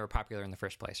a reason they were popular in the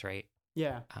first place, right?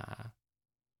 Yeah.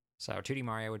 So 2D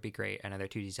Mario would be great. Another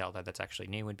 2D Zelda that's actually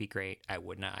new would be great. I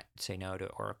would not say no to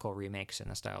Oracle remakes in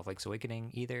the style of Link's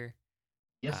Awakening either.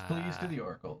 Yes, please do the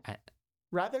Oracle.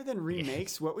 Rather than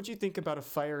remakes, what would you think about a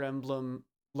Fire Emblem,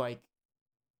 like,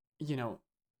 you know,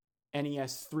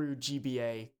 NES through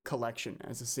GBA collection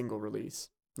as a single release?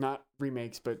 Not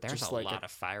remakes, but there's just a like lot of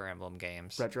Fire Emblem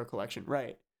games. Retro collection,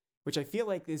 right? Which I feel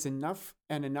like is enough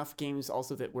games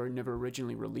also that were never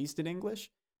originally released in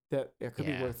English that it could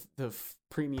be worth the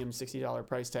premium $60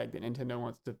 price tag that Nintendo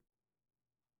wants to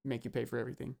make you pay for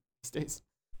everything these days.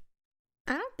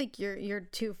 I don't think you're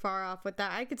too far off with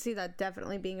that. I could see that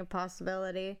definitely being a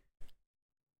possibility.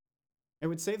 It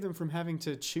would save them from having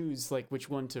to choose like which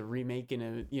one to remake in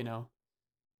a, you know,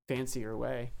 fancier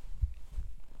way.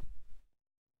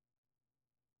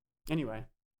 Anyway.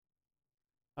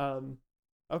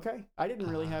 Okay. I didn't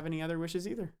really have any other wishes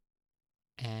either.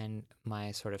 And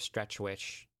my sort of stretch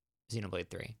wish, Xenoblade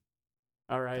 3.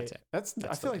 All right. That's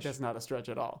I feel like that's not a stretch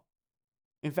at all.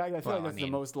 In fact, I feel like that's the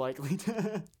most likely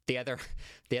to... the other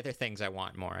things I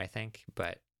want more, I think,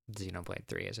 but Xenoblade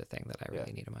 3 is a thing that I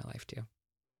really need in my life too.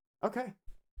 Okay.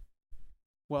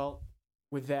 Well,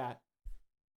 with that,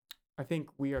 I think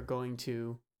we are going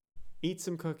to eat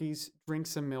some cookies, drink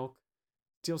some milk,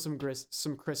 steal some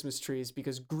Christmas trees,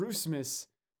 because Groosmas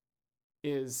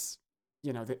is,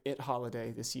 you know, the it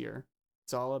holiday this year.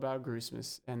 It's all about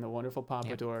Groosmas and the wonderful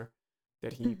pompadour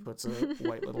that he puts a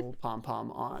white little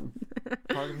pom-pom on.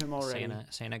 Part of him already.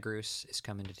 Santa Groos is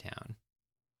coming to town.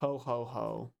 Ho, ho,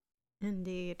 ho.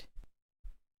 Indeed.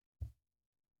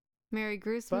 Merry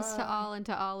Groosmas to all, and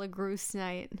to all a Groos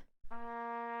night.